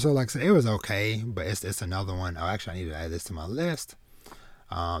first episode, like I said, it was okay, but it's another one. Oh, actually, I need to add this to my list.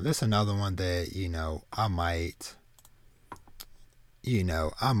 This another one that I might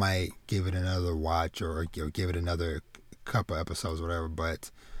give it another watch or give it another couple episodes, whatever. But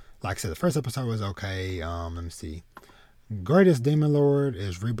like I said, the first episode was okay. Let me see. Greatest Demon Lord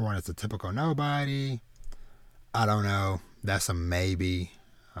is reborn as a typical nobody. I don't know. That's a maybe.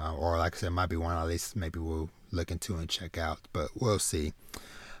 Or like I said, might be one at least maybe we'll look into and check out. But we'll see.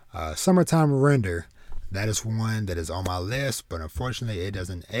 Summertime Render. That is one that is on my list. But unfortunately, it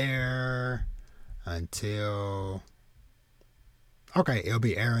doesn't air until... Okay, it'll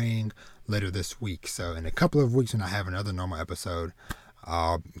be airing later this week. So in a couple of weeks when I have another normal episode,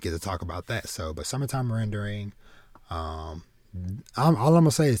 I'll get to talk about that. But Summertime Rendering... all I'm going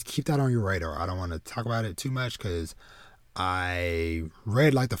to say is keep that on your radar. I don't want to talk about it too much because I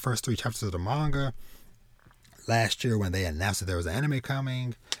read like the first 3 chapters of the manga last year when they announced that there was an anime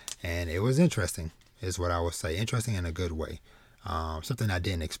coming, and it was interesting, is what I would say. Interesting in a good way. Something I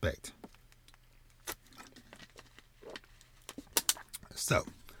didn't expect. So,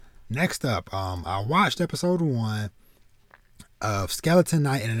 next up, I watched episode 1 of Skeleton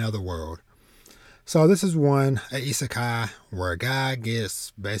Knight in Another World. So this is one, an isekai, where a guy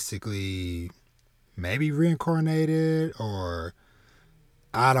gets basically maybe reincarnated, or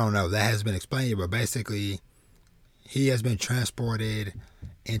I don't know, that has been explained, but basically he has been transported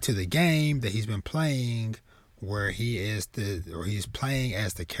into the game that he's been playing, where he's playing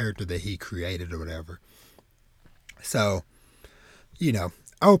as the character that he created or whatever. So,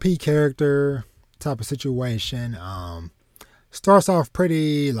 OP character type of situation. Starts off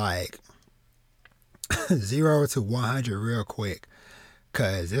pretty like 0 to 100 real quick,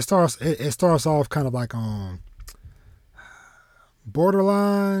 cause it starts off kind of like on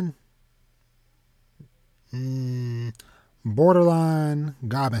borderline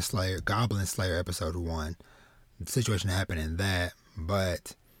Goblin Slayer episode 1. The situation happened in that,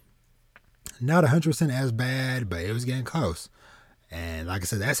 but not 100% as bad, but it was getting close. And like I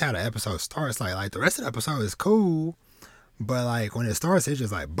said, that's how the episode starts. Like the rest of the episode is cool, but like when it starts, it's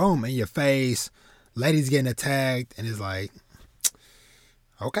just like boom in your face. Ladies getting attacked, and it's like,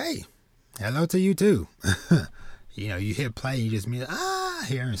 okay, hello to you too. You hit play, you just mean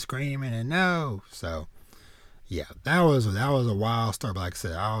hearing screaming and no. So yeah, that was a wild start. But like I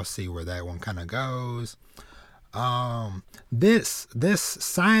said, I'll see where that one kind of goes. This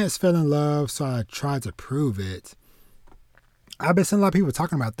Science Fell in Love, so I tried to prove it. I've been seeing a lot of people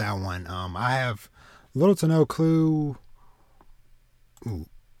talking about that one. I have little to no clue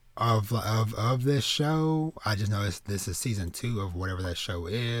of this show. I just know this is season 2 of whatever that show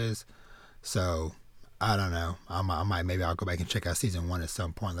is. So I don't know. Maybe I'll go back and check out season 1 at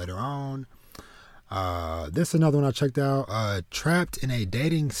some point later on. This is another one I checked out. Trapped in a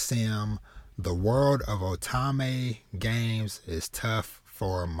Dating Sim, the world of Otome games is tough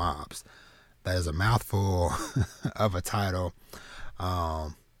for mobs. That is a mouthful of a title.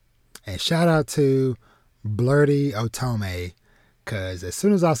 And shout out to Blurty Otome, because as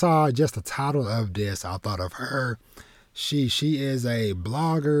soon as I saw just the title of this, I thought of her. She is a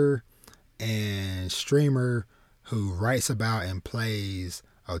blogger and streamer who writes about and plays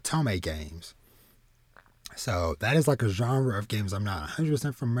Otome games. So that is like a genre of games I'm not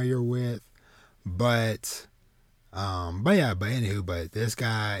 100% familiar with, but this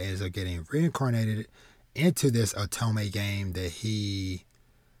guy ends up getting reincarnated into this Otome game that he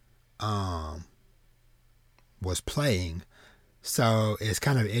was playing. So it's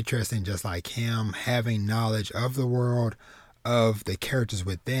kind of interesting, just like him having knowledge of the world, of the characters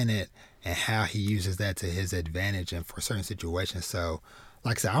within it, and how he uses that to his advantage and for certain situations. So,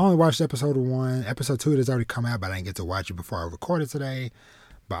 like I said, I only watched episode 1. Episode 2 has already come out, but I didn't get to watch it before I recorded today.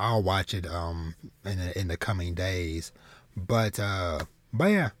 But I'll watch it in the coming days. But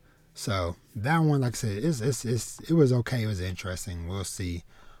yeah. So that one, like I said, it was okay. It was interesting. We'll see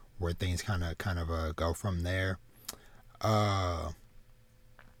where things kind of go from there. The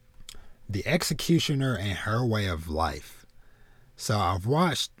Executioner and Her Way of Life. So I've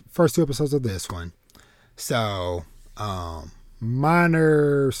watched first 2 episodes of this one. So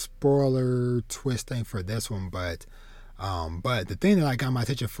minor spoiler twisting for this one, but the thing that got my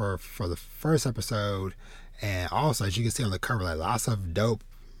attention for the first episode, and also as you can see on the cover, like lots of dope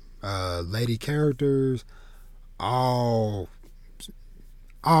lady characters, all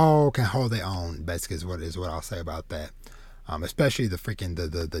can hold their own. Basically, is what I'll say about that. Especially the freaking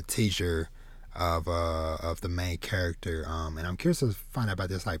the teacher of the main character. And I'm curious to find out about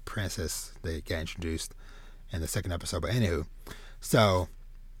this like princess that got introduced in the second episode. But anywho, so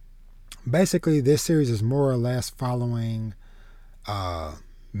basically this series is more or less following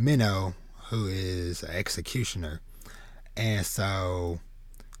Minnow, who is an executioner, and so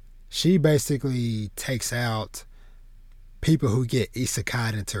she basically takes out people who get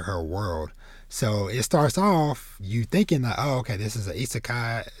isekai into her world. So it starts off you thinking that, oh, okay, this is an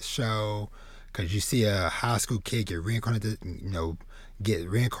isekai show, because you see a high school kid get reincarnated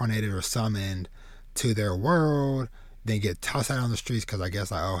or summoned to their world, then get tossed out on the streets because I guess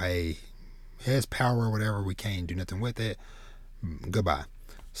like, oh, hey, his power or whatever, we can't do nothing with it. Goodbye.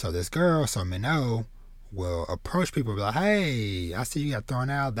 So this girl, so Minnow, will approach people and be like, hey, I see you got thrown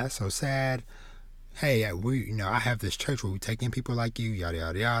out. That's so sad. Hey, I have this church where we take in people like you, yada,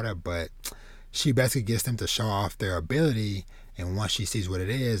 yada, yada. But she basically gets them to show off their ability. And once she sees what it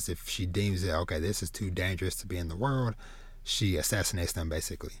is, if she deems it, okay, this is too dangerous to be in the world, she assassinates them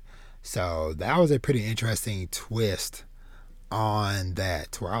basically. So that was a pretty interesting twist on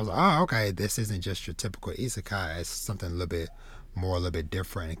that, where I was like, oh, okay, this isn't just your typical isekai. It's something a little bit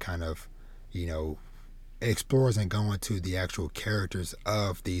different, and kind of, explores and go into the actual characters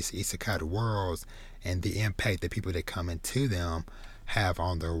of these isekai worlds and the impact that people that come into them have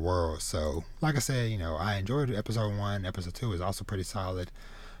on their world. So like I said, I enjoyed episode 1. Episode 2 is also pretty solid,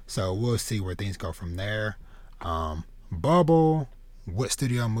 so we'll see where things go from there. Bubble, Wood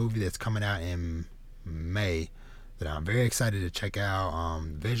Studio movie that's coming out in May, that I'm very excited to check out.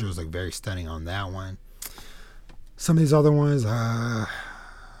 Visuals look very stunning on that one. Some of these other ones,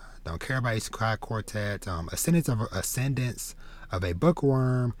 don't care about Isekai Quartet. Ascendance of a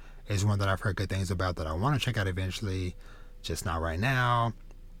Bookworm is one that I've heard good things about that I want to check out eventually, just not right now.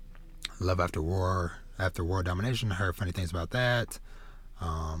 Love After War Domination, I heard funny things about that.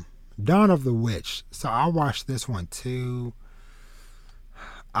 Dawn of the Witch. So I watched this one too.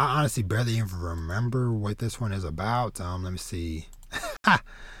 I honestly barely even remember what this one is about. Let me see.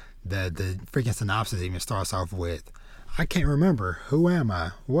 The freaking synopsis even starts off with, I can't remember. Who am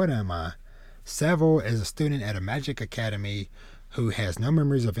I? What am I? Seville is a student at a magic academy who has no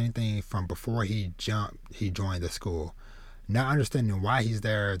memories of anything from before he joined the school. Not understanding why he's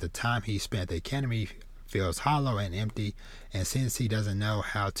there, the time he spent at the academy feels hollow and empty, and since he doesn't know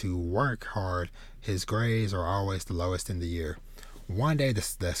how to work hard, his grades are always the lowest in the year. One day,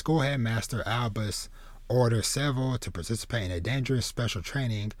 the school headmaster, Albus, orders Seville to participate in a dangerous special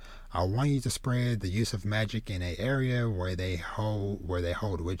training. I want you to spread the use of magic in an area where they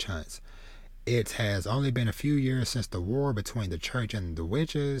hold witch hunts. It has only been a few years since the war between the church and the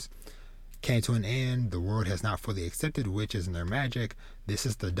witches came to an end. The world has not fully accepted witches and their magic. This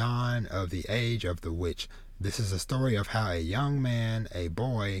is the dawn of the age of the witch. This is a story of how a young man, a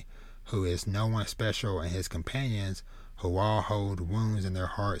boy, who is no one special, and his companions, who all hold wounds in their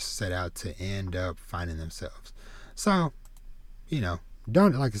hearts, set out to end up finding themselves. So,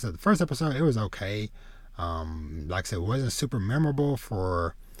 don't, like I said, the first episode, it was okay. Like I said, it wasn't super memorable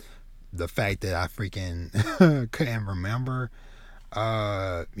for the fact that I freaking couldn't remember,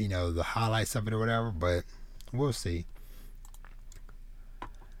 the highlights of it or whatever, but we'll see.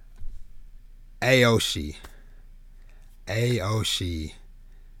 Aoshi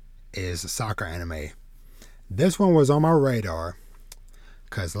is a soccer anime. This one was on my radar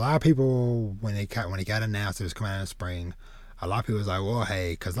because a lot of people, when it got announced it was coming out in the spring, a lot of people was like, well,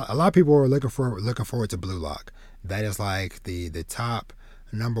 hey, because a lot of people were looking forward to Blue Lock. That is like the top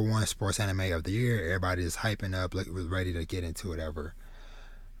number 1 sports anime of the year. Everybody is hyping up, ready to get into whatever.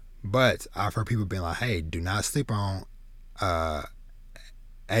 But I've heard people being like, hey, do not sleep on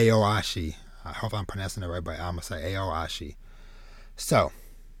Aoashi. I hope I'm pronouncing it right, but I'm going to say Aoashi. So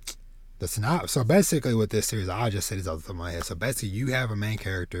so basically with this series, I'll just say this off the top of my head. So basically you have a main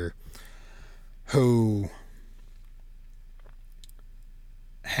character who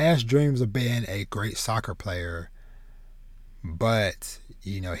has dreams of being a great soccer player, but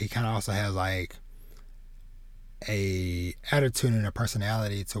he kind of also has like a attitude and a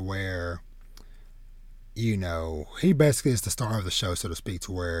personality to where he basically is the star of the show, so to speak,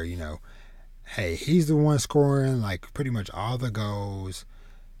 to where hey, he's the one scoring like pretty much all the goals.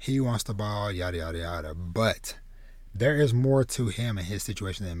 He wants the ball, yada yada yada. But there is more to him and his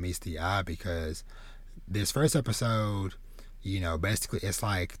situation than meets the eye, because this first episode, basically it's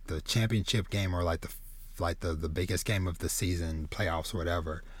like the championship game, or like the biggest game of the season, playoffs or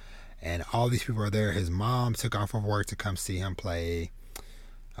whatever. And all these people are there. His mom took off of work to come see him play.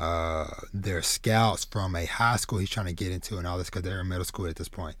 They're scouts from a high school he's trying to get into and all this, because they're in middle school at this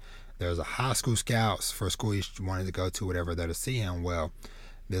point. There's a high school scouts for a school he wanted to go to, whatever, there to see him. Well,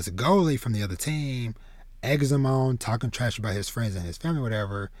 there's a goalie from the other team, eggs him on, talking trash about his friends and his family,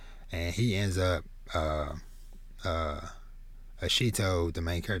 whatever, and he ends up Ashito, the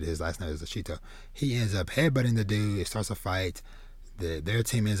main character, his last name is Ashito. He ends up headbutting the dude. It starts a fight. Their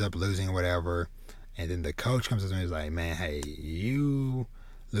team ends up losing, whatever. And then the coach comes to him and is like, man, hey, you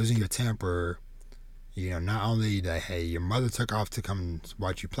losing your temper, not only that, hey, your mother took off to come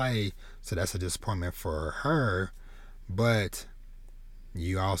watch you play, so that's a disappointment for her, but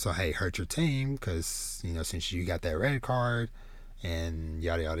you also, hey, hurt your team, because, since you got that red card, and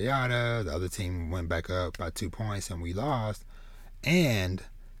yada, yada, yada, the other team went back up by 2 points, and we lost. And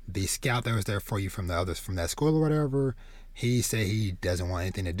the scout that was there for you from that school or whatever, he said he doesn't want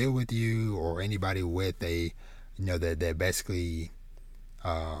anything to do with you or anybody with that basically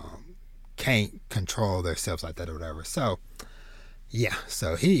can't control themselves like that or whatever. So yeah,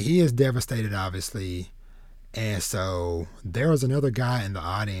 so he is devastated, obviously. And so there was another guy in the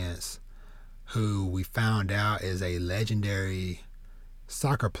audience who we found out is a legendary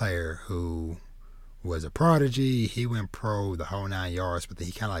soccer player who was a prodigy. He went pro the whole 9 yards, but then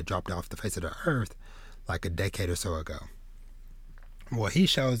he kind of like dropped off the face of the earth like a decade or so ago. Well, he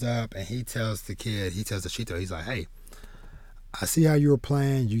shows up and he tells the Shito, he's like, hey, I see how you were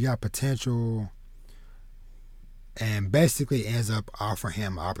playing. You got potential. And basically ends up offering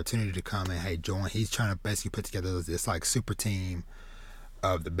him an opportunity to come and, hey, join. He's trying to basically put together this like super team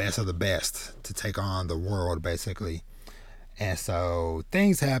of the best to take on the world, basically. And so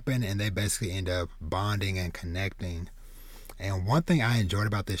things happen and they basically end up bonding and connecting. And one thing I enjoyed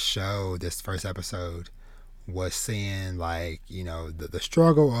about this show, this first episode, was seeing like, the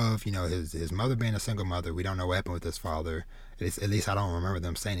struggle of, his mother being a single mother. We don't know what happened with his father. At least I don't remember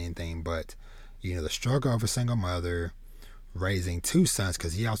them saying anything, but the struggle of a single mother raising 2 sons,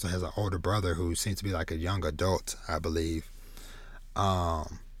 because he also has an older brother who seems to be like a young adult, I believe.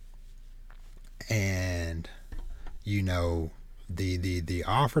 And the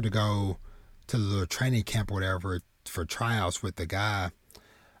offer to go to the little training camp or whatever for tryouts with the guy,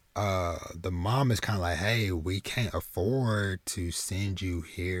 the mom is kind of like, hey, we can't afford to send you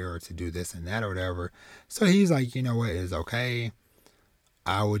here or to do this and that or whatever. So he's like, you know what, it's okay.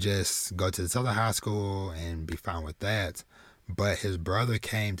 I would just go to this other high school and be fine with that. But his brother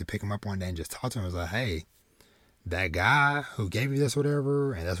came to pick him up one day and just talked to him. Was like, hey, that guy who gave you this,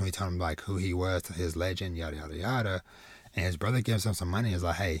 whatever. And that's when he told him like who he was, his legend, yada, yada, yada. And his brother gives him some money and is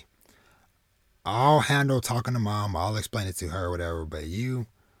like, hey, I'll handle talking to mom. I'll explain it to her, whatever. But you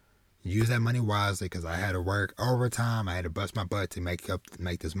use that money wisely, because I had to work overtime. I had to bust my butt to make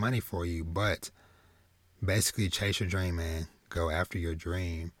this money for you. But basically chase your dream, man. Go after your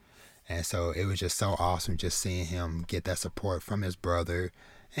dream. And so it was just so awesome just seeing him get that support from his brother,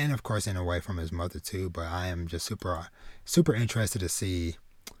 and of course in a way from his mother too. But I am just super interested to see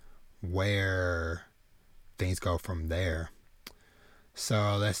where things go from there.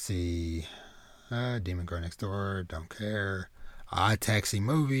 So let's see. Demon Girl Next Door, don't care. Odd Taxi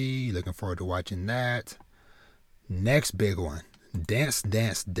movie, looking forward to watching that. Next big one, Dance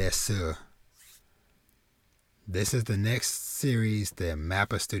Dance Desu. This is the next series that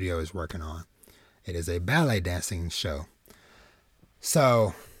Mappa Studio is working on. It is a ballet dancing show.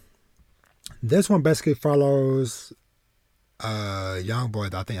 So this one basically follows a young boy.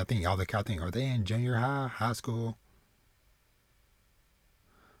 I think are they in junior high school?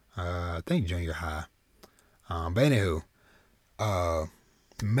 I think junior high. But anywho,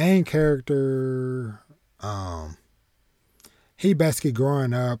 main character, he basically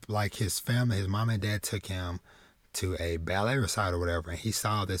growing up, like his family, his mom and dad took him to a ballet recital or whatever, and he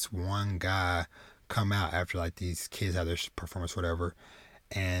saw this one guy come out after like these kids had their performance, whatever,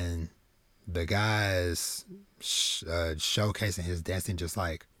 and the guys showcasing his dancing just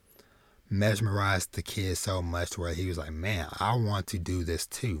like mesmerized the kid so much where he was like, man, I want to do this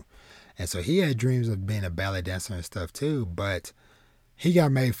too. And so he had dreams of being a ballet dancer and stuff too, but he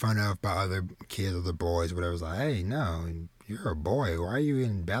got made fun of by other kids, other boys, whatever. It was like, hey, no, you're a boy. Why are you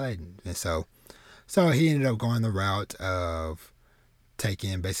in ballet? And so he ended up going the route of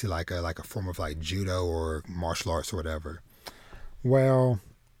taking basically like a form of like judo or martial arts or whatever. Well,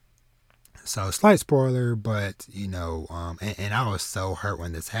 so slight spoiler, but and I was so hurt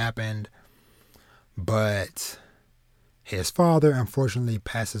when this happened. But his father unfortunately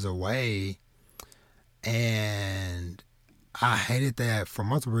passes away, and I hated that for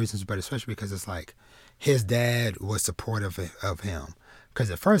multiple reasons, but especially because it's like his dad was supportive of him. Because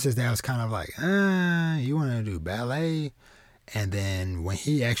at first his dad was kind of like, you want to do ballet? And then when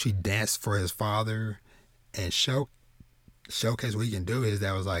he actually danced for his father and showcase what he can do, his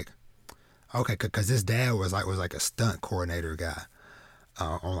dad was like, okay, because his dad was like a stunt coordinator guy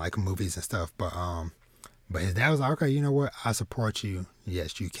on like movies and stuff. But his dad was like, okay, you know what? I support you.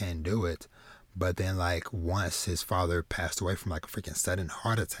 Yes, you can do it. But then like once his father passed away from like a freaking sudden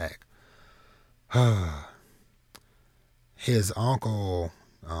heart attack, his uncle,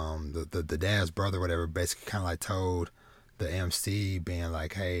 the dad's brother, whatever, basically kind of like told the MC, being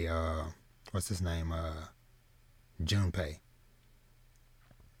like, hey, what's his name? Junpei.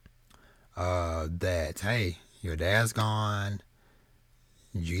 That, hey, your dad's gone.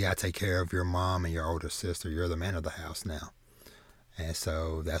 You gotta take care of your mom and your older sister. You're the man of the house now. And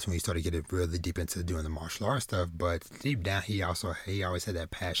so that's when he started getting really deep into doing the martial arts stuff. But deep down, he always had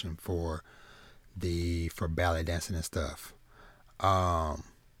that passion for ballet dancing and stuff.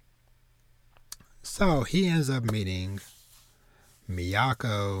 So he ends up meeting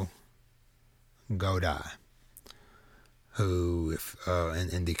Miyako Godai, who,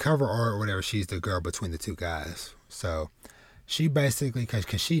 in the cover art or whatever, she's the girl between the two guys. So she basically, because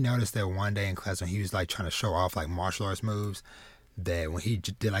she noticed that one day in class when he was like trying to show off like martial arts moves, that when he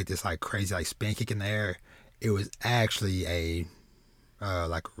did like this like crazy like spin kick in the air, it was actually a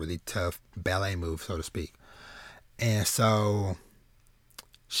like a really tough ballet move, so to speak. And so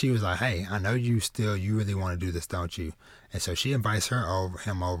she was like, hey, I know you really want to do this, don't you? And so she invites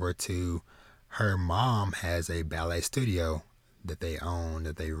him over to her mom has a ballet studio that they own,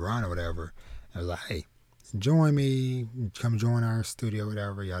 that they run or whatever. And I was like, hey, join me, come join our studio,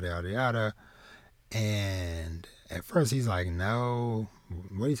 whatever, yada, yada, yada. And at first he's like, no,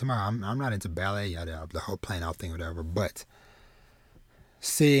 what are you talking about? I'm not into ballet, yada, yada, the whole playing out thing, whatever. But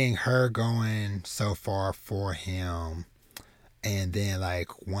seeing her going so far for him, and then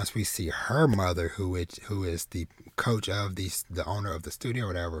like once we see her mother, who is the coach of the owner of the studio or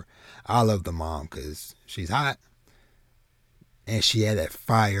whatever, I love the mom because she's hot and she had that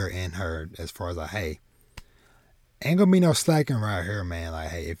fire in her as far as like, hey, ain't gonna be no slacking right here, man. Like,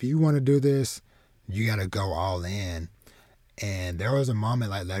 hey, if you want to do this, you gotta go all in. And there was a moment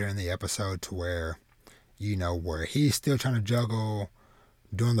like later in the episode to where, where he's still trying to juggle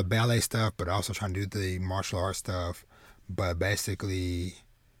doing the ballet stuff, but also trying to do the martial arts stuff. But basically,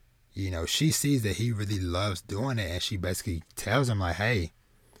 she sees that he really loves doing it, and she basically tells him like, hey,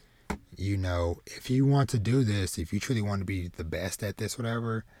 if you want to do this, if you truly want to be the best at this,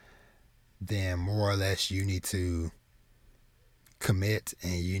 whatever, then more or less you need to commit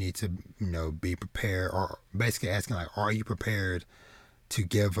and you need to, be prepared, or basically asking like, are you prepared to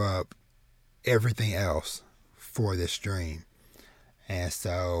give up everything else for this dream? And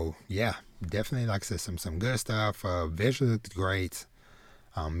so, yeah, definitely, like I said, some good stuff. Visually looked great.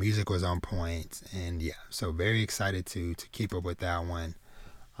 Music was on point. And yeah, so very excited to keep up with that one,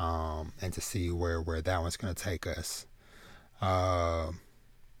 and to see where that one's going to take us. Let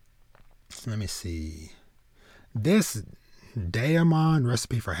me see. This Daemon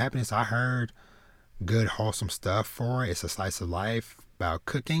Recipe for Happiness, I heard good, wholesome stuff for it. It's a slice of life about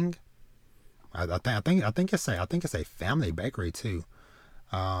cooking. I think it's a family bakery too.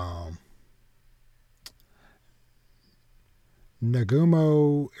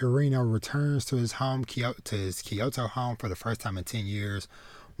 Nagumo Irino returns to his Kyoto home for the first time in 10 years.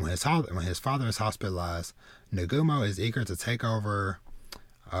 When his father is hospitalized, Nagumo is eager to take over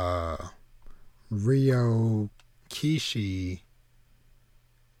Ryokishi,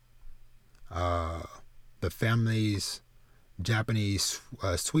 the family's Japanese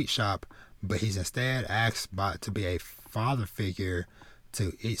sweet shop, but he's instead asked to be a father figure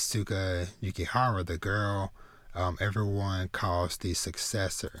to Itsuka Yukihara, the girl everyone calls the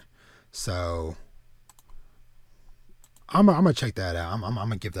successor. So I'm gonna check that out. I'm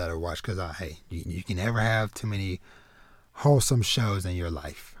gonna give that a watch because you can never have too many wholesome shows in your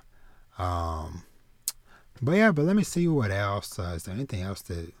life. Um, but yeah, but let me see what else. Is there anything else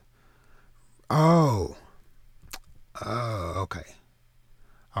that? Oh, okay,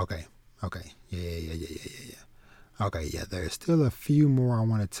 okay, okay. Yeah. Okay, yeah. There's still a few more I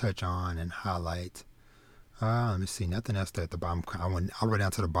want to touch on and highlight. Let me see. Nothing else there at the bottom. I went all the way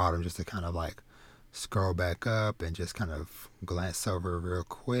down to the bottom just to kind of like scroll back up and just kind of glance over real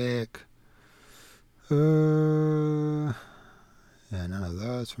quick. Yeah, none of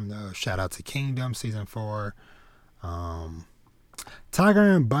those from those. Shout out to Kingdom season 4. Tiger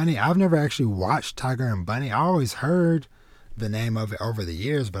and Bunny. I've never actually watched Tiger and Bunny. I always heard the name of it over the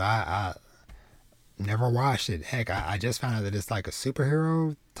years, but I never watched it. Heck, I just found out that it's like a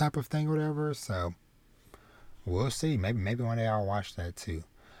superhero type of thing or whatever. So we'll see. Maybe one day I'll watch that too.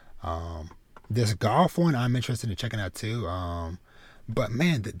 This golf one I'm interested in checking out too. But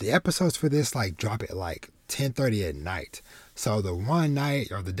man, the episodes for this like drop at like 10:30 at night. So the one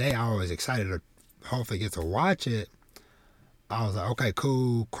night or the day I was excited to hopefully get to watch it, I was like, okay,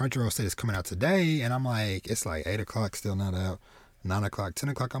 cool. Crunchyroll said it's coming out today, and I'm like, it's like 8 o'clock, still not out. 9 o'clock, 10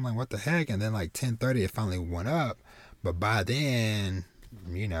 o'clock. I'm like, what the heck? And then like 10:30, it finally went up. But by then,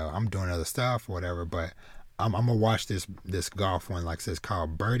 I'm doing other stuff or whatever. But I'm gonna watch this golf one, like I said, it's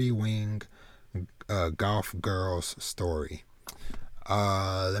called Birdie Wing Golf Girls Story.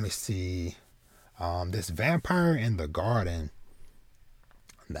 Let me see. This Vampire in the Garden.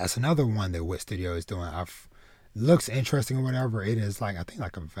 That's another one that Wit Studio is doing. Looks interesting or whatever. It is like, I think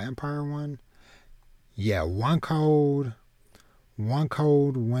like a vampire one. Yeah, one cold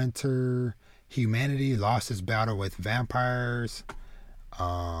winter. Humanity lost its battle with vampires.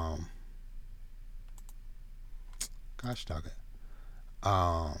 Gosh dog it.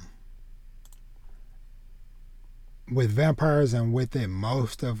 With vampires and with it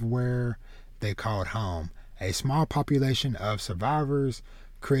most of where they called home. A small population of survivors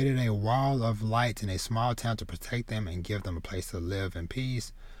created a wall of light in a small town to protect them and give them a place to live in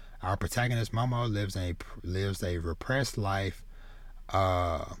peace. Our protagonist Momo lives a repressed life,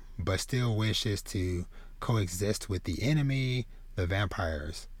 but still wishes to coexist with the enemy, the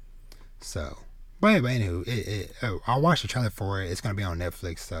vampires. So, but anywho, I'll watch the trailer for it. It's gonna be on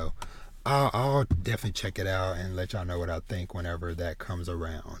Netflix, so I'll definitely check it out and let y'all know what I think whenever that comes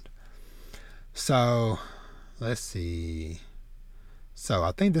around. So, let's see. So,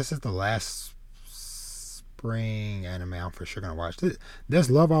 I think this is the last spring anime I'm for sure going to watch. This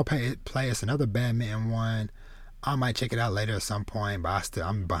Love All Play is another badminton one. I might check it out later at some point, but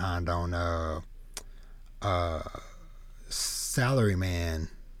I'm behind on Salaryman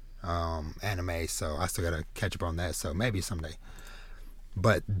anime, so I still got to catch up on that, so maybe someday.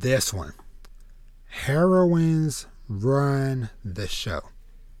 But this one, Heroines Run the Show.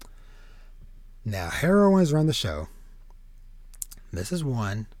 Now, Heroines Run the Show. This is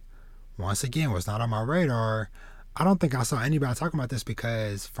one, once again, was not on my radar. I don't think I saw anybody talking about this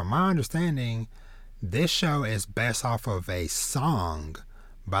because, from my understanding, this show is based off of a song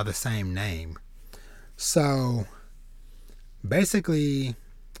by the same name. So, basically,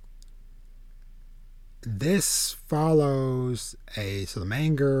 this follows so the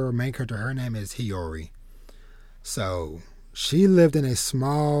main character, her name is Hiyori. So, she lived in a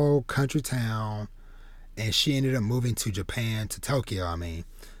small country town, and she ended up moving to Japan, to Tokyo,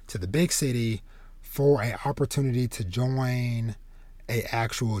 to the big city for an opportunity to join a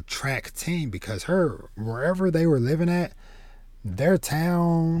actual track team, because wherever they were living at, their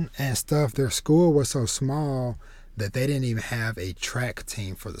town and stuff, their school was so small that they didn't even have a track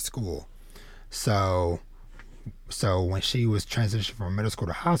team for the school. So when she was transitioning from middle school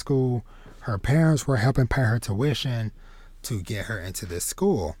to high school, her parents were helping pay her tuition to get her into this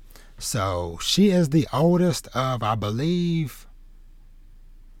school. So she is the oldest of, I believe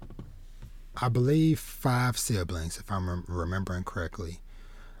 5 siblings, if I'm remembering correctly.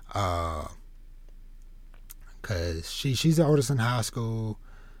 Because she's the oldest in high school,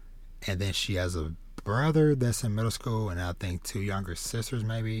 and then she has a brother that's in middle school, and I think 2 younger sisters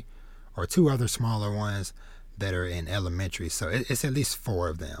maybe, or 2 other smaller ones that are in elementary. So it's at least 4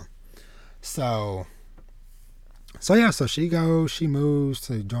 of them. So she moves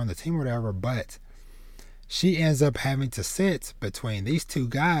to join the team or whatever, but she ends up having to sit between these 2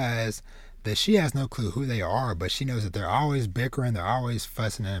 guys that she has no clue who they are, but she knows that they're always bickering, they're always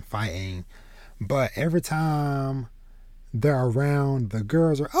fussing and fighting. But every time they're around, the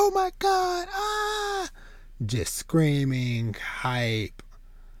girls are, oh my God, just screaming, hype.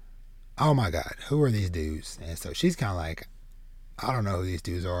 Oh my God, who are these dudes? And so she's kind of like, I don't know who these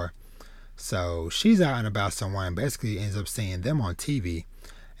dudes are. So she's out and about somewhere and basically ends up seeing them on TV,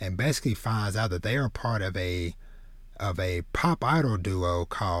 and basically finds out that they are part of a of a pop idol duo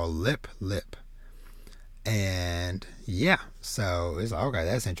called Lip Lip. And yeah, so it's like, okay,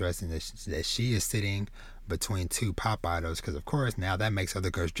 that's interesting that she is sitting between two pop idols, because of course now that makes other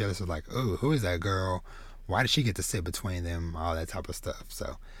girls jealous of like, oh, who is that girl? Why did she get to sit between them? All that type of stuff.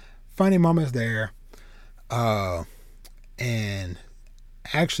 So funny moments there. And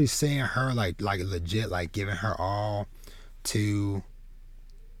actually seeing her like legit like giving her all to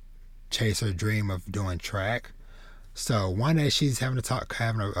chase her dream of doing track. So one day she's having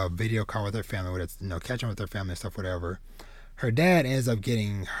a video call with her family, with catching with her family and stuff, whatever. Her dad ends up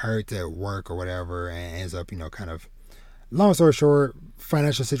getting hurt at work or whatever, and ends up, kind of, long story short,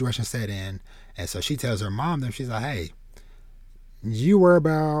 financial situation set in, and so she tells her mom, then she's like, hey, you worry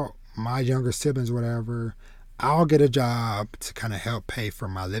about my younger siblings or whatever. I'll get a job to kind of help pay for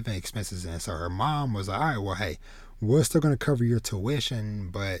my living expenses. And so her mom was like, all right, well, hey, we're still going to cover your tuition,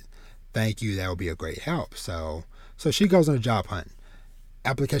 but thank you. That would be a great help. So she goes on a job hunt.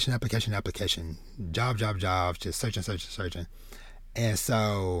 Application. Job, just searching. And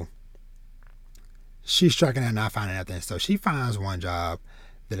so she's striking out, not finding nothing. So she finds one job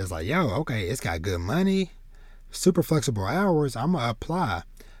that is like, yo, okay, it's got good money, super flexible hours. I'm going to apply.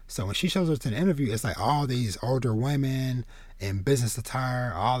 So when she shows up to the interview, it's like all these older women in business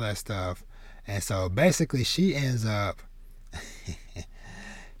attire, all that stuff. And so basically she ends up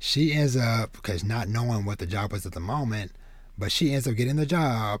because not knowing what the job was at the moment, but she ends up getting the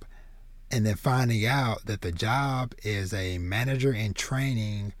job and then finding out that the job is a manager in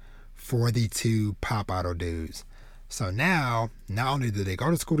training for the two pop idol dudes. So now, not only do they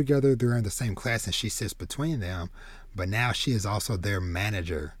go to school together, they're in the same class and she sits between them, but now she is also their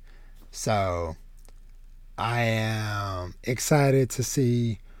manager. So I am excited to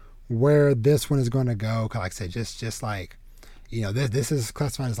see where this one is going to go. Cause like I said, just like, this is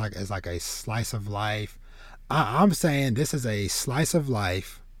classified as like a slice of life. I'm saying this is a slice of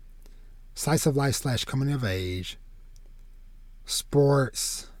life / coming of age,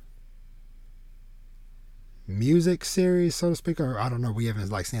 sports, music series, so to speak. Or I don't know. We haven't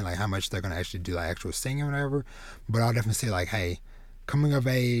like seen like how much they're going to actually do like actual singing or whatever. But I'll definitely say like, hey, coming of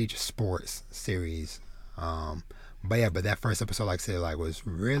age sports series. But that first episode, like I said, like was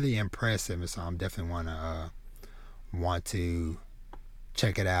really impressive, and so I'm definitely want to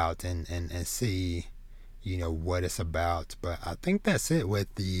check it out and see, what it's about. But I think that's it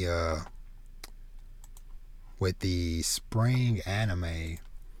with the spring anime.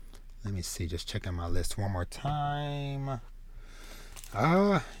 Let me see, just checking my list one more time.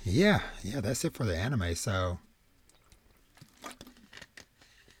 Yeah, that's it for the anime. So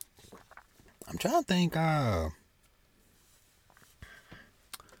I'm trying to think.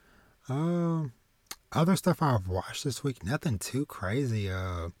 Other stuff I've watched this week, nothing too crazy.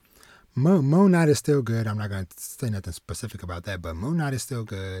 Moon Knight is still good. I'm not gonna say nothing specific about that, but Moon Knight is still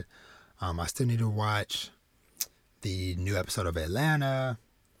good. I still need to watch the new episode of Atlanta.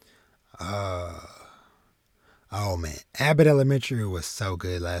 Oh man, Abbott Elementary was so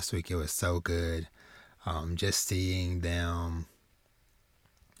good last week. It was so good. Just seeing them,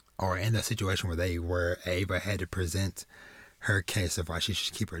 or in the situation where Ava had to present her case of why she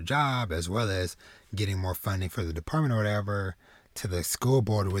should keep her job, as well as getting more funding for the department or whatever, to the school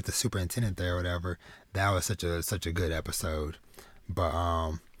board with the superintendent there or whatever. That was such a good episode. But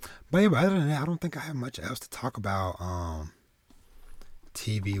yeah, but other than that, I don't think I have much else to talk about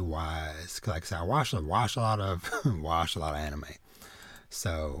TV wise. Cause like I said, I watch a lot of anime.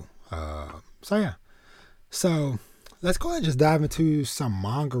 So yeah. So let's go ahead and just dive into some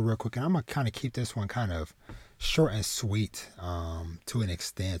manga real quick, and I'm gonna kind of keep this one kind of short and sweet to an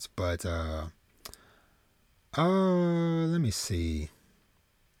extent, but let me see.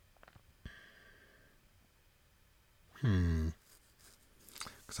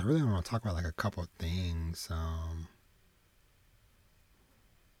 Because I really want to talk about like a couple of things.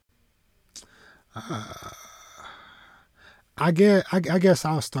 I guess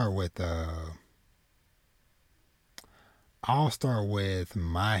I'll start with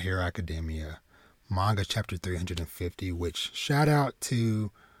My Hero Academia manga chapter 350, which shout out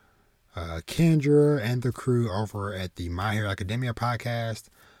to Kendra and the crew over at the My Hero Academia podcast,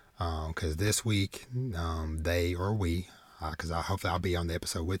 because this week they or we, because hopefully I'll be on the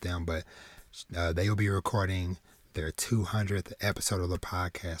episode with them, but they will be recording their 200th episode of the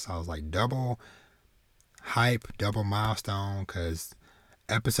podcast. So I was like double hype, double milestone, because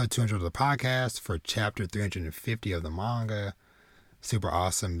episode 200 of the podcast for chapter 350 of the manga. Super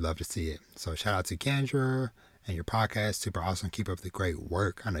awesome. Love to see it. So shout out to Kendra and your podcast. Super awesome. Keep up the great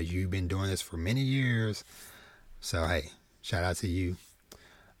work. I know you've been doing this for many years. So hey, shout out to you.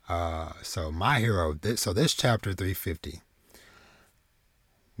 So my hero, this chapter 350,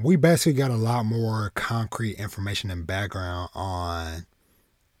 we basically got a lot more concrete information and background on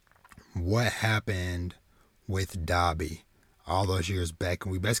what happened with Dobby all those years back,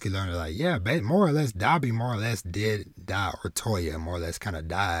 and we basically learned like, yeah, more or less Dobby more or less did die, or Toya more or less kind of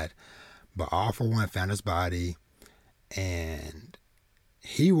died, but All For One found his body, and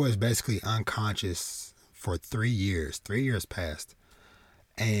he was basically unconscious for 3 years. 3 years passed,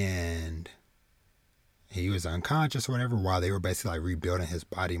 and he was unconscious or whatever while they were basically like rebuilding his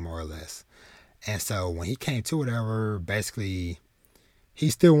body more or less. And so when he came to whatever, basically he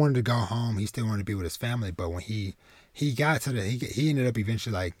still wanted to go home. He still wanted to be with his family. But when he got to he ended up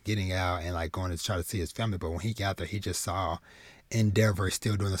eventually like getting out and like going to try to see his family. But when he got there, he just saw Endeavor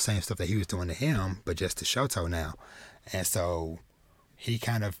still doing the same stuff that he was doing to him, but just to Shoto now. And so he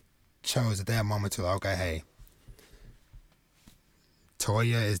kind of chose at that moment to like, okay, hey,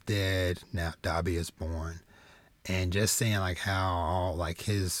 Toya is dead now. Dobby is born, and just seeing like how all like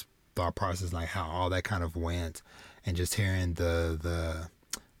his thought process, like how all that kind of went, and just hearing the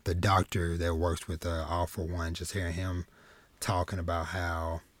doctor that works with All For One, just hearing him talking about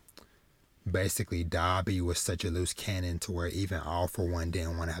how basically Dobby was such a loose cannon to where even All For One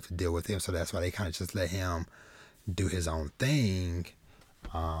didn't want to have to deal with him, so that's why they kind of just let him do his own thing.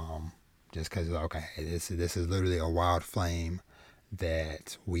 Just because okay, this is literally a wild flame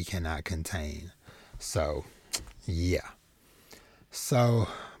that we cannot contain. So yeah. So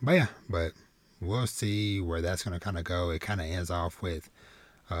but we'll see where that's gonna kind of go. It kind of ends off with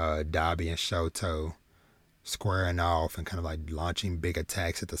Dobby and Shoto squaring off and kind of like launching big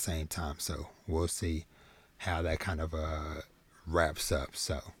attacks at the same time. So we'll see how that kind of wraps up.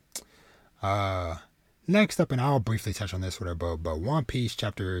 So next up, and I'll briefly touch on this whatever, but One Piece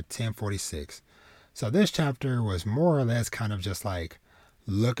chapter 1046. So this chapter was more or less kind of just like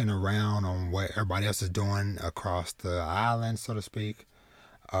looking around on what everybody else is doing across the island, so to speak.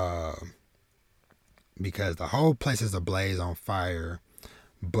 Because the whole place is ablaze on fire,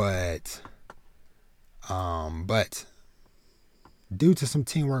 but due to some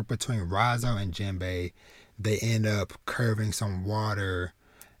teamwork between Razo and Jinbei, they end up curving some water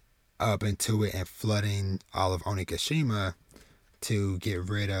up into it and flooding all of Onigashima to get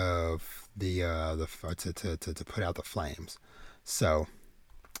rid of to put out the flames. So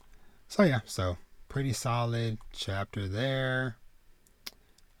yeah, so pretty solid chapter there.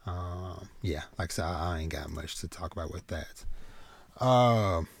 Yeah, like I said, I ain't got much to talk about with that.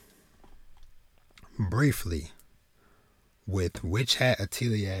 Briefly, with Witch Hat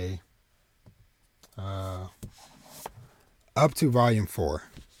Atelier, up to volume 4.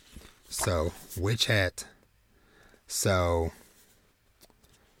 So Witch Hat, so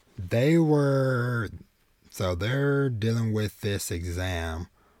they're dealing with this exam,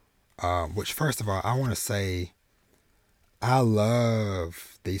 which first of all, I want to say, I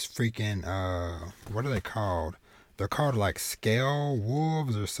love these freaking, what are they called? They're called like scale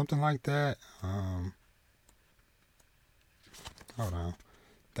wolves or something like that. Hold on.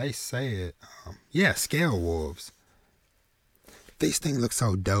 They say it. Yeah, scale wolves. These things look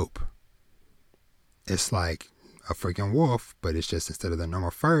so dope. It's like a freaking wolf, but it's just instead of the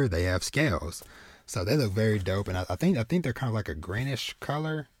normal fur, they have scales. So they look very dope, and I think they're kind of like a greenish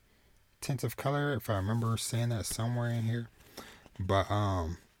color, tint of color, if I remember seeing that somewhere in here. But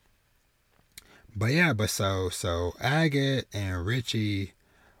so Agate and Richie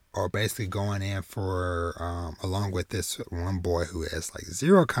are basically going in for along with this one boy who has like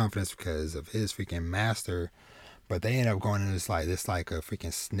zero confidence because of his freaking master, but they end up going in this like a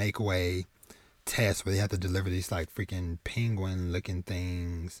freaking snake way test where they have to deliver these like freaking penguin looking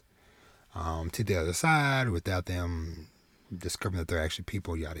things to the other side without them discovering that they're actually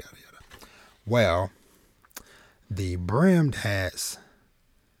people, yada yada yada. Well, the brimmed hats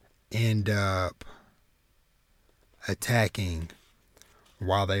end up attacking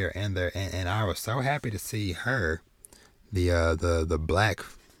while they are in there, and I was so happy to see her, the black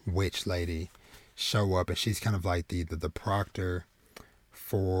witch lady, show up, and she's kind of like the proctor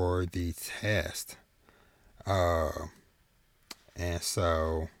for the test. And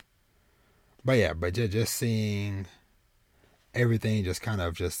so, but just seeing everything just kind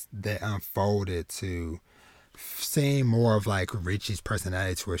of just that unfolded to seeing more of like Richie's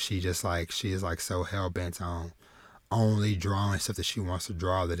personality, where she is like so hell bent on only drawing stuff that she wants to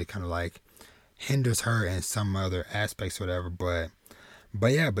draw that it kind of like hinders her in some other aspects or whatever. But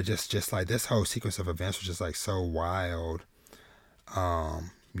just like this whole sequence of events was just like so wild.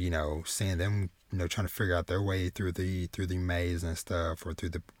 Seeing them, trying to figure out their way through the maze and stuff, or through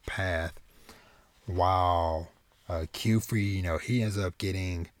the path, while Q-Free, he ends up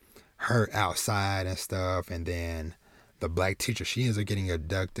getting hurt outside and stuff, and then the black teacher, she ends up getting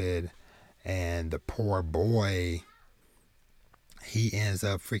abducted, and the poor boy, he ends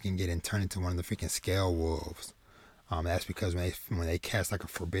up freaking getting turned into one of the freaking scale wolves. That's because when they cast like a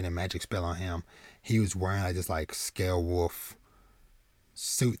forbidden magic spell on him, he was wearing like this like scale wolf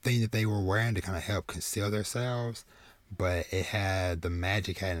suit thing that they were wearing to kind of help conceal themselves, but the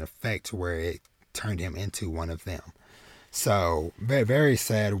magic had an effect to where it turned him into one of them. So very, very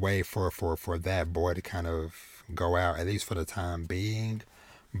sad way for that boy to kind of go out, at least for the time being.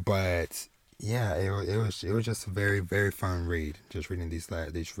 But yeah, it was just a very, very fun read, just reading these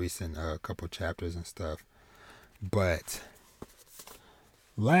recent couple chapters and stuff. But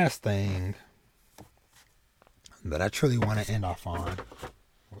last thing that I truly want to end off on,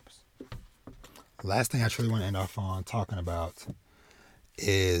 talking about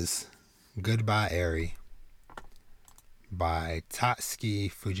is Goodbye Eri by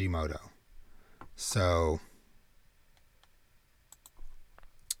Tatsuki Fujimoto. So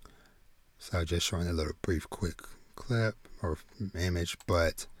just showing a little brief quick clip or image,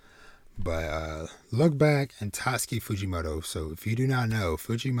 but look back and Tatsuki Fujimoto. So if you do not know,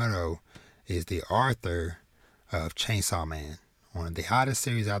 Fujimoto is the author of Chainsaw Man, one of the hottest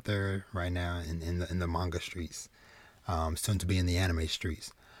series out there right now in the manga streets, soon to be in the anime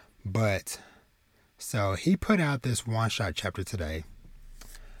streets. But so he put out this one-shot chapter today,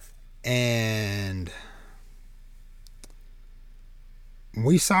 and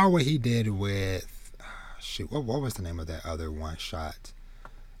we saw what he did with what was the name of that other one-shot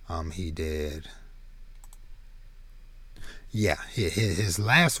he did? Yeah, his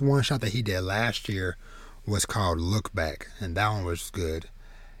last one-shot that he did last year was called Look Back, and that one was good.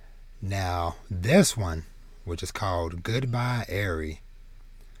 Now this one, which is called Goodbye Eri,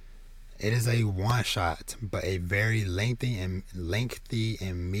 it is a one-shot, but a very lengthy and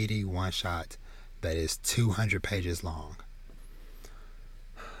meaty one-shot that is 200 pages long.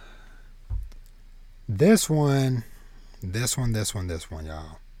 This one,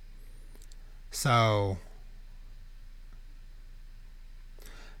 y'all. So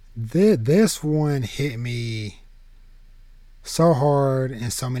this one hit me so hard in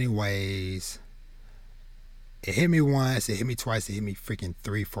so many ways. It hit me once, it hit me twice, it hit me freaking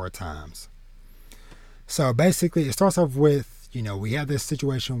 3-4 times. So basically, it starts off with, we have this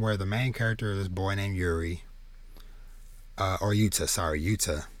situation where the main character is this boy named Yuri.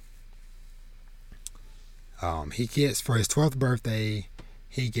 Yuta. He gets, for his 12th birthday,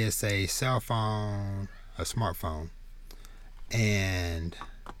 he gets a smartphone. And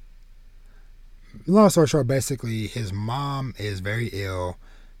long story short, basically, his mom is very ill.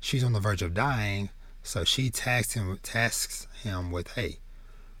 She's on the verge of dying. So she tasks him with, hey,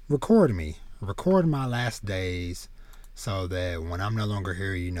 record my last days, so that when I'm no longer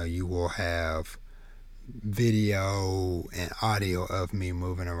here, you will have video and audio of me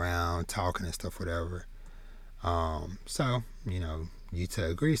moving around, talking and stuff, whatever. So, Yuta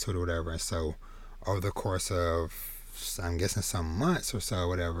agrees to it or whatever. And so over the course of, I'm guessing, some months or so,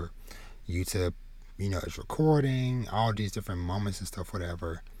 whatever, Yuta, is recording all these different moments and stuff,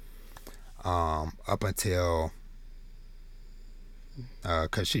 whatever. Up until,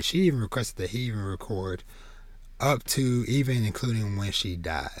 because she even requested that he even record up to even including when she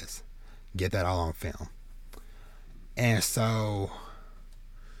dies, get that all on film. And so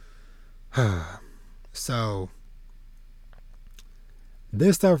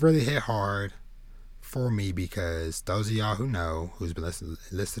this stuff really hit hard for me, because those of y'all who know, who's been listening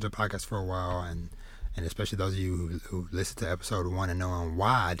to the podcast for a while, and especially those of you who listened to episode 1 and knowing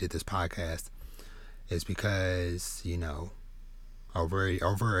why I did this podcast, is because,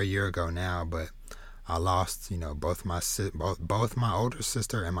 over a year ago now, but I lost, both my older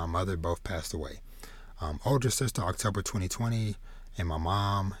sister and my mother both passed away. Older sister, October 2020, and my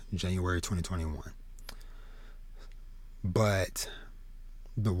mom, January 2021. But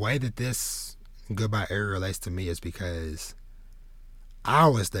the way that this Goodbye Eri relates to me is because I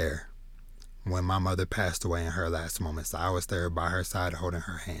was there when my mother passed away in her last moments. I was there by her side holding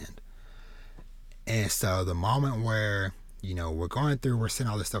her hand. And so the moment where, we're seeing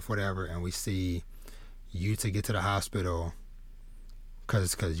all this stuff, whatever, and we see Yuta get to the hospital,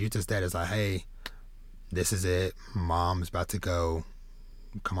 because Yuta's dad is like, hey, this is it, mom's about to go,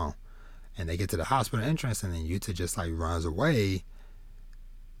 come on. And they get to the hospital entrance, and then Yuta just like runs away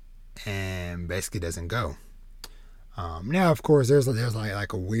and basically doesn't go. Now, of course, there's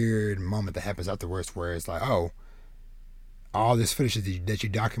like a weird moment that happens afterwards where it's like, oh, all this footage that you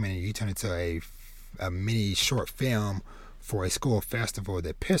documented, you turn into a mini short film for a school festival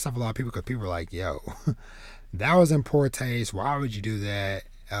that pissed off a lot of people because people were like, yo, that was in poor taste. Why would you do that?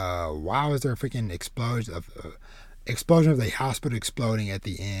 Why was there a freaking explosion of the hospital exploding at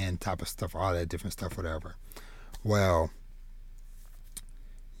the end, type of stuff, all that different stuff, whatever. Well,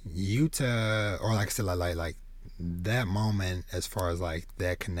 Yuta, or like I said, like that moment, as far as like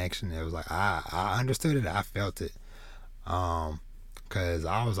that connection, it was like I understood it, I felt it, because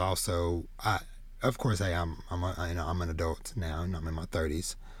I was also of course, hey, I'm an adult now, I'm in my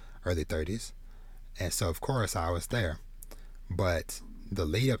 30s, early 30s, and so of course I was there, but the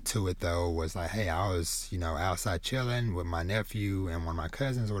lead up to it though was like, hey, I was outside chilling with my nephew and one of my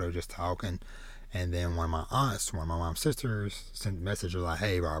cousins, or whatever, just talking. And then one of my aunts, one of my mom's sisters, sent a message like,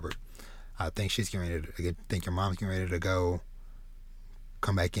 "Hey, Robert, I think she's getting ready to. I think your mom's getting ready to go.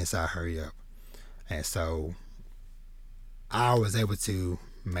 Come back inside. Hurry up." And so I was able to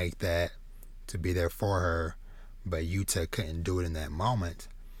make that, to be there for her, but Yuta couldn't do it in that moment.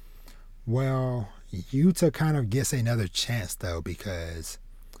 Well, Yuta kind of gets another chance though, because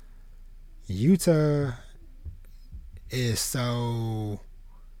Yuta is so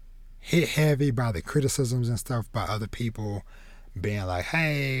hit heavy by the criticisms and stuff by other people, being like,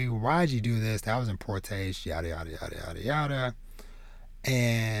 hey, why'd you do this? That was in poor taste, yada, yada, yada, yada, yada.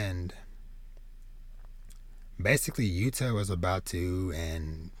 And basically, Yuta was about to,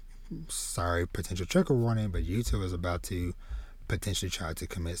 and sorry, potential trigger warning, but Yuta was about to potentially try to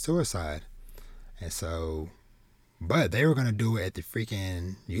commit suicide. And so, but they were going to do it at the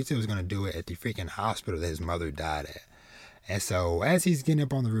freaking, Yuta was going to do it at the freaking hospital that his mother died at. And so as he's getting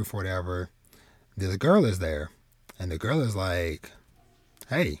up on the roof or whatever, the girl is there. And the girl is like,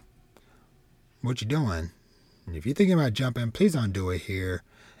 hey, what you doing? And if you're thinking about jumping, please don't do it here.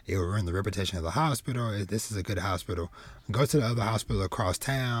 It will ruin the reputation of the hospital. This is a good hospital. Go to the other hospital across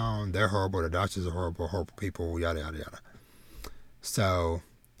town. They're horrible. The doctors are horrible, horrible people, yada, yada, yada. So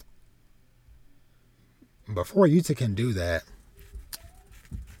before Yuta can do that,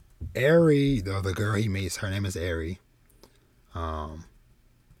 Eri, though the girl he meets, her name is Eri.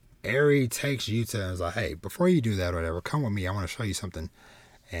 Eri takes Yuta and is like, hey, before you do that or whatever, come with me. I want to show you something.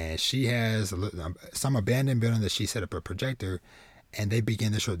 And she has some abandoned building that she set up a projector, and they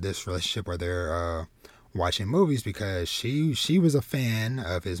begin this relationship where they're watching movies because she was a fan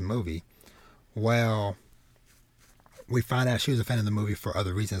of his movie. Well, we find out she was a fan of the movie for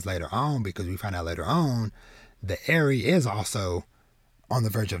other reasons later on, because we find out later on that Eri is also on the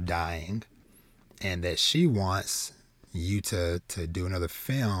verge of dying, and that she wants Yuta to do another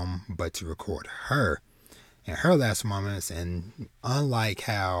film, but to record her in her last moments. And unlike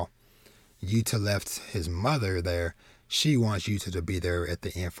how Yuta left his mother there, she wants Yuta to be there at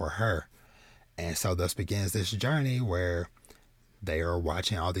the end for her. And so thus begins this journey where they are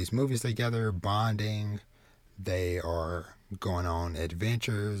watching all these movies together, bonding. They are going on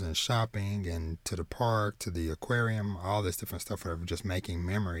adventures and shopping and to the park, to the aquarium, all this different stuff, whatever, just making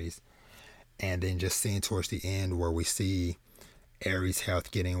memories. And then just seeing towards the end where we see Eri's health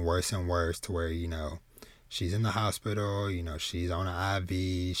getting worse and worse, to where, she's in the hospital, she's on an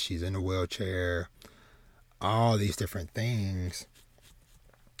IV, she's in a wheelchair, all these different things.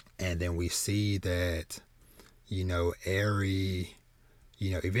 And then we see that, Eri,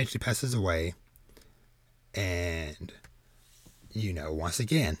 eventually passes away. And, once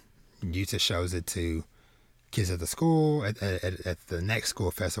again, Yuta shows it to kids at the school, at the next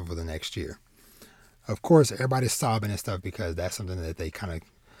school festival the next year. Of course, everybody's sobbing and stuff because that's something that they kind of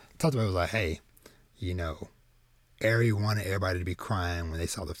talked about. It was like, hey, Eri wanted everybody to be crying when they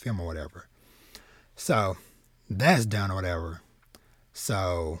saw the film or whatever. So that's done or whatever.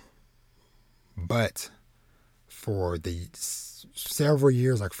 So, but for the several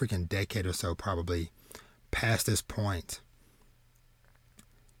years, like freaking decade or so, probably past this point,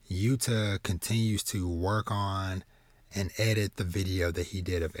 Yuta continues to work on and edit the video that he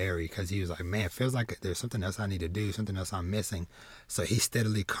did of Eri, because he was like, man, it feels like there's something else I need to do, something else I'm missing. So he's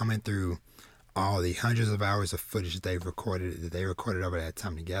steadily coming through all the hundreds of hours of footage that they recorded over that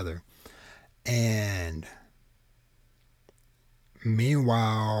time together. And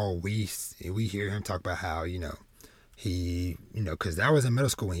meanwhile, we hear him talk about how, he, because that was in middle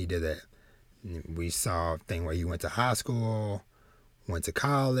school when he did that. We saw a thing where he went to high school, went to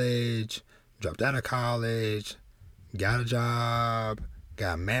college, dropped out of college, got a job,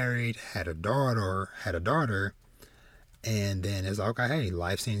 got married, had a daughter, and then it's like, okay, hey,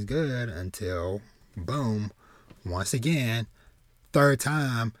 life seems good until, boom, once again, third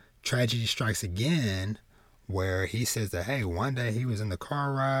time, tragedy strikes again, where he says that, hey, one day he was in the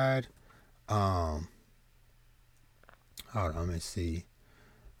car ride, hold on, let me see,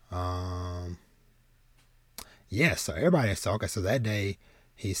 Yes, so everybody saw. Okay, so that day,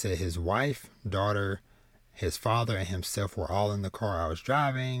 he said his wife, daughter, his father, and himself were all in the car I was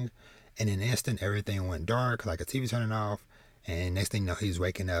driving. In an instant, everything went dark, like a TV turning off. And next thing you know, he's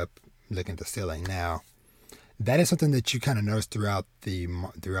waking up, looking at the ceiling. Now, that is something that you kind of notice throughout the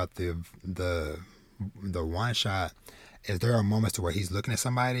one shot. Is there are moments to where he's looking at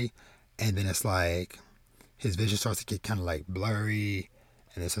somebody, and then it's like his vision starts to get kind of like blurry,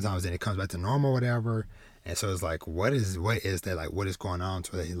 and then sometimes then it comes back to normal, whatever. And so it's like, what is that, like, what is going on?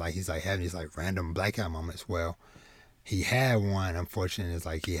 So that he's like having these like random blackout moments. Well, he had one. Unfortunately, it's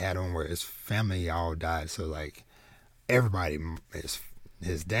like he had one where his family all died. So like everybody,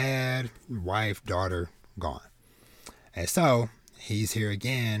 his dad, wife, daughter, gone. And so he's here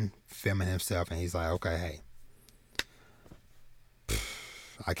again, filming himself, and he's like, okay, hey,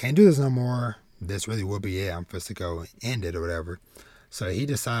 I can't do this no more. This really will be it. I'm supposed to go end it or whatever. So he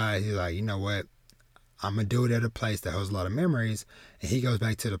decides, he's like, you know what? I'm going to do it at a place that holds a lot of memories. And he goes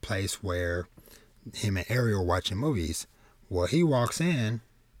back to the place where him and Ari are watching movies. Well, he walks in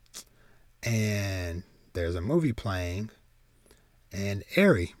and there's a movie playing and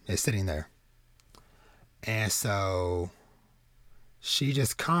Ari is sitting there. And so she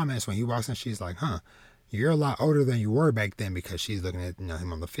just comments when he walks in, she's like, huh, you're a lot older than you were back then, because she's looking at,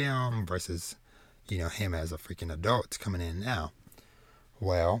 him on the film versus, him as a freaking adult coming in now.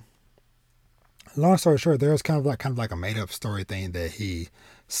 Well, long story short, there was kind of like a made up story thing that he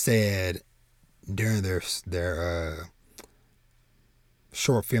said during their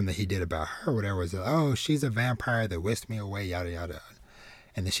short film that he did about her, whatever, was that, oh, she's a vampire that whisked me away, yada yada.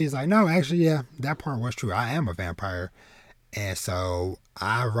 And then she's like, no, actually, yeah, that part was true. I am a vampire. And so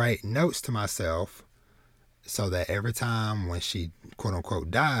I write notes to myself so that every time when she quote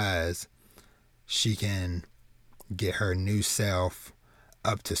unquote dies, she can get her new self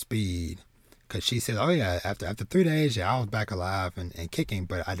up to speed. Because she said, oh yeah, after 3 days, yeah, I was back alive and kicking,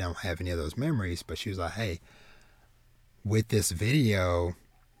 but I don't have any of those memories. But she was like, hey, with this video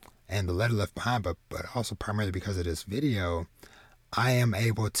and the letter left behind, but also primarily because of this video, I am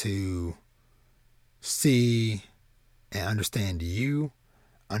able to see and understand you,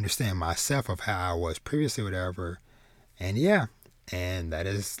 understand myself of how I was previously, whatever. And yeah, and that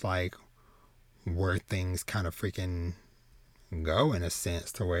is like where things kind of freaking go, in a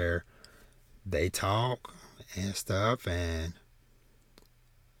sense, to where they talk and stuff, and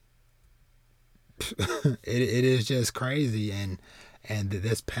it is just crazy. And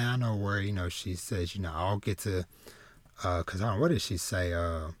this panel where she says, I'll get to because I don't know, what did she say,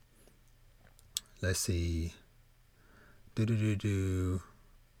 let's see,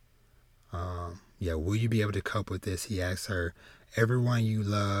 yeah, will you be able to cope with this? He asks her, everyone you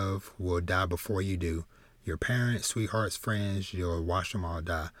love will die before you do. Your parents, sweethearts, friends, you'll watch them all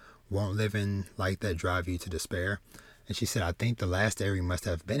die. Won't living like that drive you to despair? And she said, I think the last Ari must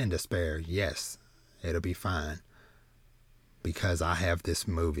have been in despair. Yes, it'll be fine, because I have this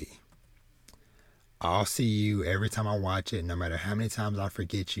movie. I'll see you every time I watch it. No matter how many times I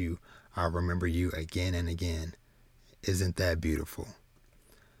forget you, I'll remember you again and again. Isn't that beautiful?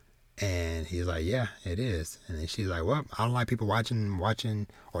 And he's like, yeah, it is. And then she's like, well, I don't like people watching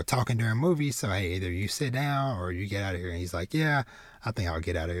or talking during movies. So, hey, either you sit down or you get out of here. And he's like, yeah, I think I'll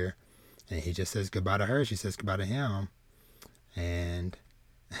get out of here. And he just says goodbye to her. She says goodbye to him. And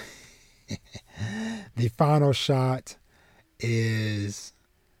the final shot is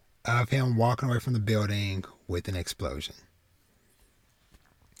of him walking away from the building with an explosion.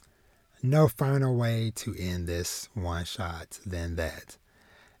 No finer way to end this one shot than that.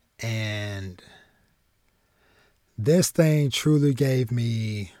 And this thing truly gave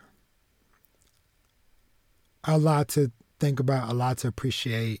me a lot to think about, a lot to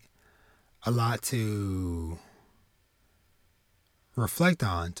appreciate, a lot to reflect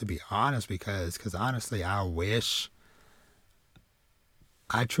on, to be honest, because honestly, I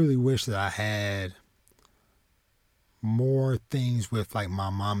truly wish that I had more things with like my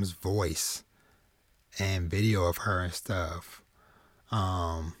mom's voice and video of her and stuff.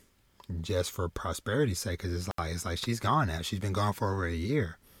 Just for prosperity's sake, because it's like she's gone now. She's been gone for over a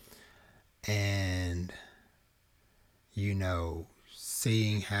year. And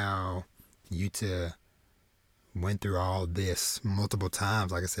seeing how Yuta went through all this multiple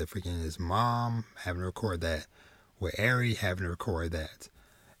times, like I said, freaking his mom having to record that, with Ari having to record that,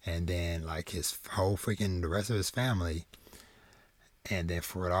 and then like his whole freaking the rest of his family, and then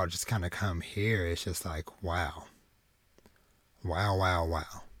for it all just kind of come here, it's just like wow.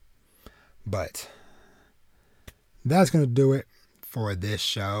 But that's gonna do it for this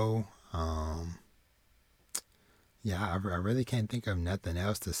show. Yeah, I really can't think of nothing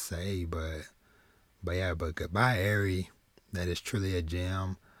else to say, but but Goodbye Eri, that is truly a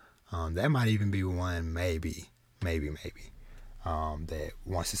gem. That might even be one, maybe. That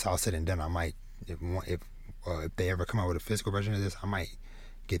once it's all said and done, I might, if they ever come out with a physical version of this, I might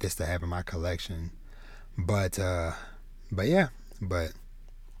get this to have in my collection. But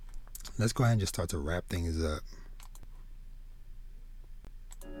let's go ahead and just start to wrap things up.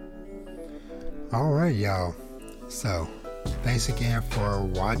 All right, y'all. So, thanks again for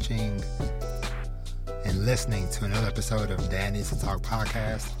watching and listening to another episode of Dad Needs to Talk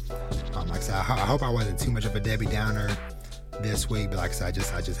podcast. Like I said, I hope I wasn't too much of a Debbie Downer this week, but like I said,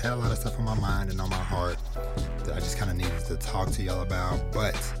 I just had a lot of stuff on my mind and on my heart that I just kind of needed to talk to y'all about.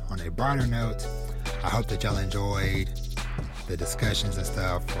 But on a broader note, I hope that y'all enjoyed the discussions and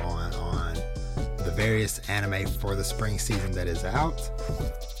stuff on the various anime for the spring season that is out.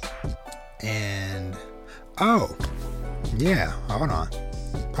 And hold on,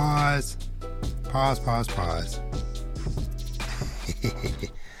 pause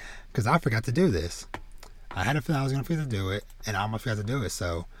because I forgot to do this. I had a feeling I was going to forget to do it, and I almost forgot to do it.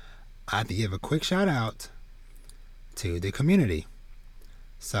 So I have to give a quick shout out to the community.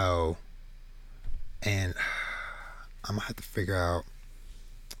 So, and I'm gonna have to figure out.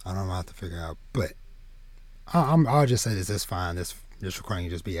 I don't know how to figure out, but I'll just say this is fine. This recording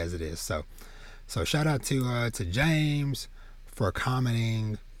can just be as it is. So shout out to James for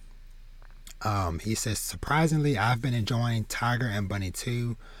commenting. He says, surprisingly, I've been enjoying Tiger and Bunny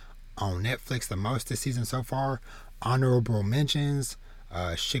 2 on Netflix the most this season so far. Honorable mentions: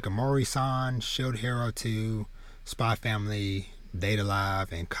 Shikamori-san, Shield Hero 2, Spy Family, Date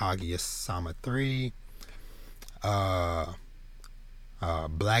Alive, and Kaguya-sama 3. Black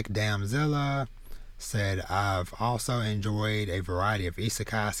Damzilla said, I've also enjoyed a variety of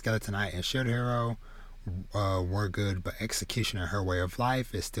Isekai, Skeleton Knight, and Shield Hero. Were good, but execution and Her Way of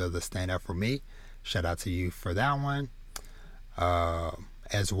Life is still the standout for me. Shout out to you for that one.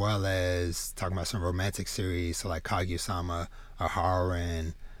 As well as talking about some romantic series, so like Kaguya-sama,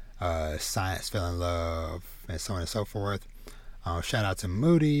 Aharon, Science Fell in Love, and so on and so forth. Shout out to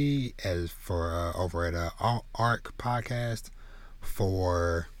Moody for over at ARC podcast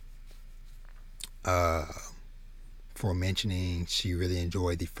for mentioning she really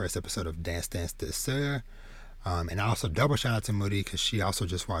enjoyed the first episode of Dance Dance Desert. And also double shout out to Moody because she also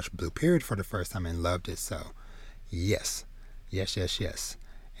just watched Blue Period for the first time and loved it. So yes.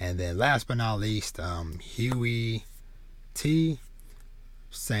 And then last but not least, Huey T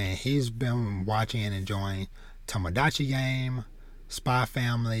saying he's been watching and enjoying Tomodachi Game, Spy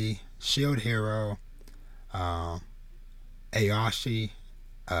Family, Shield Hero, Aoashi,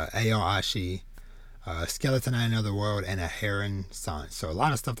 Skeleton Knight Another World, and a Heron Sun. So a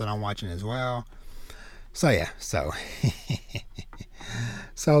lot of stuff that I'm watching as well. So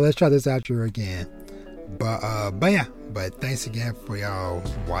let's try this out here again. But thanks again for y'all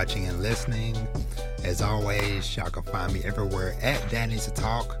watching and listening. As always, y'all can find me everywhere at Dad Needs to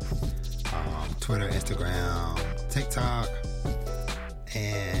Talk. Twitter, Instagram, TikTok.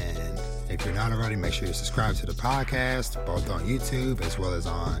 And if you're not already, make sure you subscribe to the podcast, both on YouTube as well as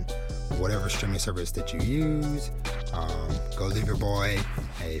on whatever streaming service that you use. Go leave your boy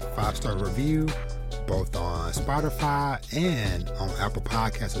a 5-star review, both on Spotify and on Apple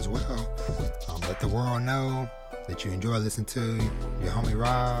Podcasts as well. Let the world know that you enjoy listening to your homie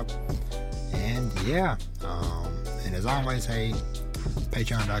Rob. And and as always, hey,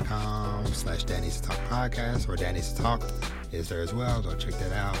 patreon.com/Dad Needs to Talk podcast, or Dad Needs to Talk is there as well. Go check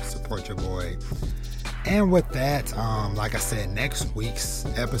that out. Support your boy. And with that, like I said, next week's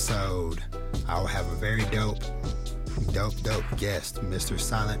episode, I'll have a very dope guest, Mr.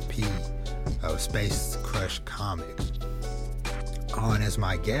 Silent P of Space Crush Comic, on as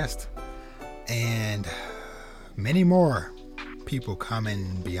my guest, and many more people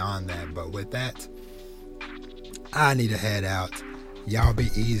coming beyond that. But with that, I need to head out. Y'all be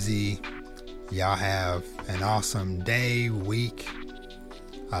easy. Y'all have an awesome day, week.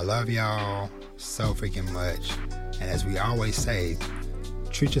 I love y'all so freaking much. And as we always say,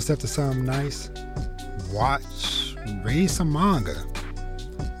 treat yourself to something nice. Read some manga.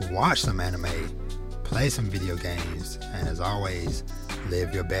 Watch some anime. Play some video games. And as always,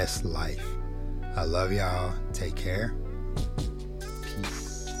 live your best life. I love y'all. Take care.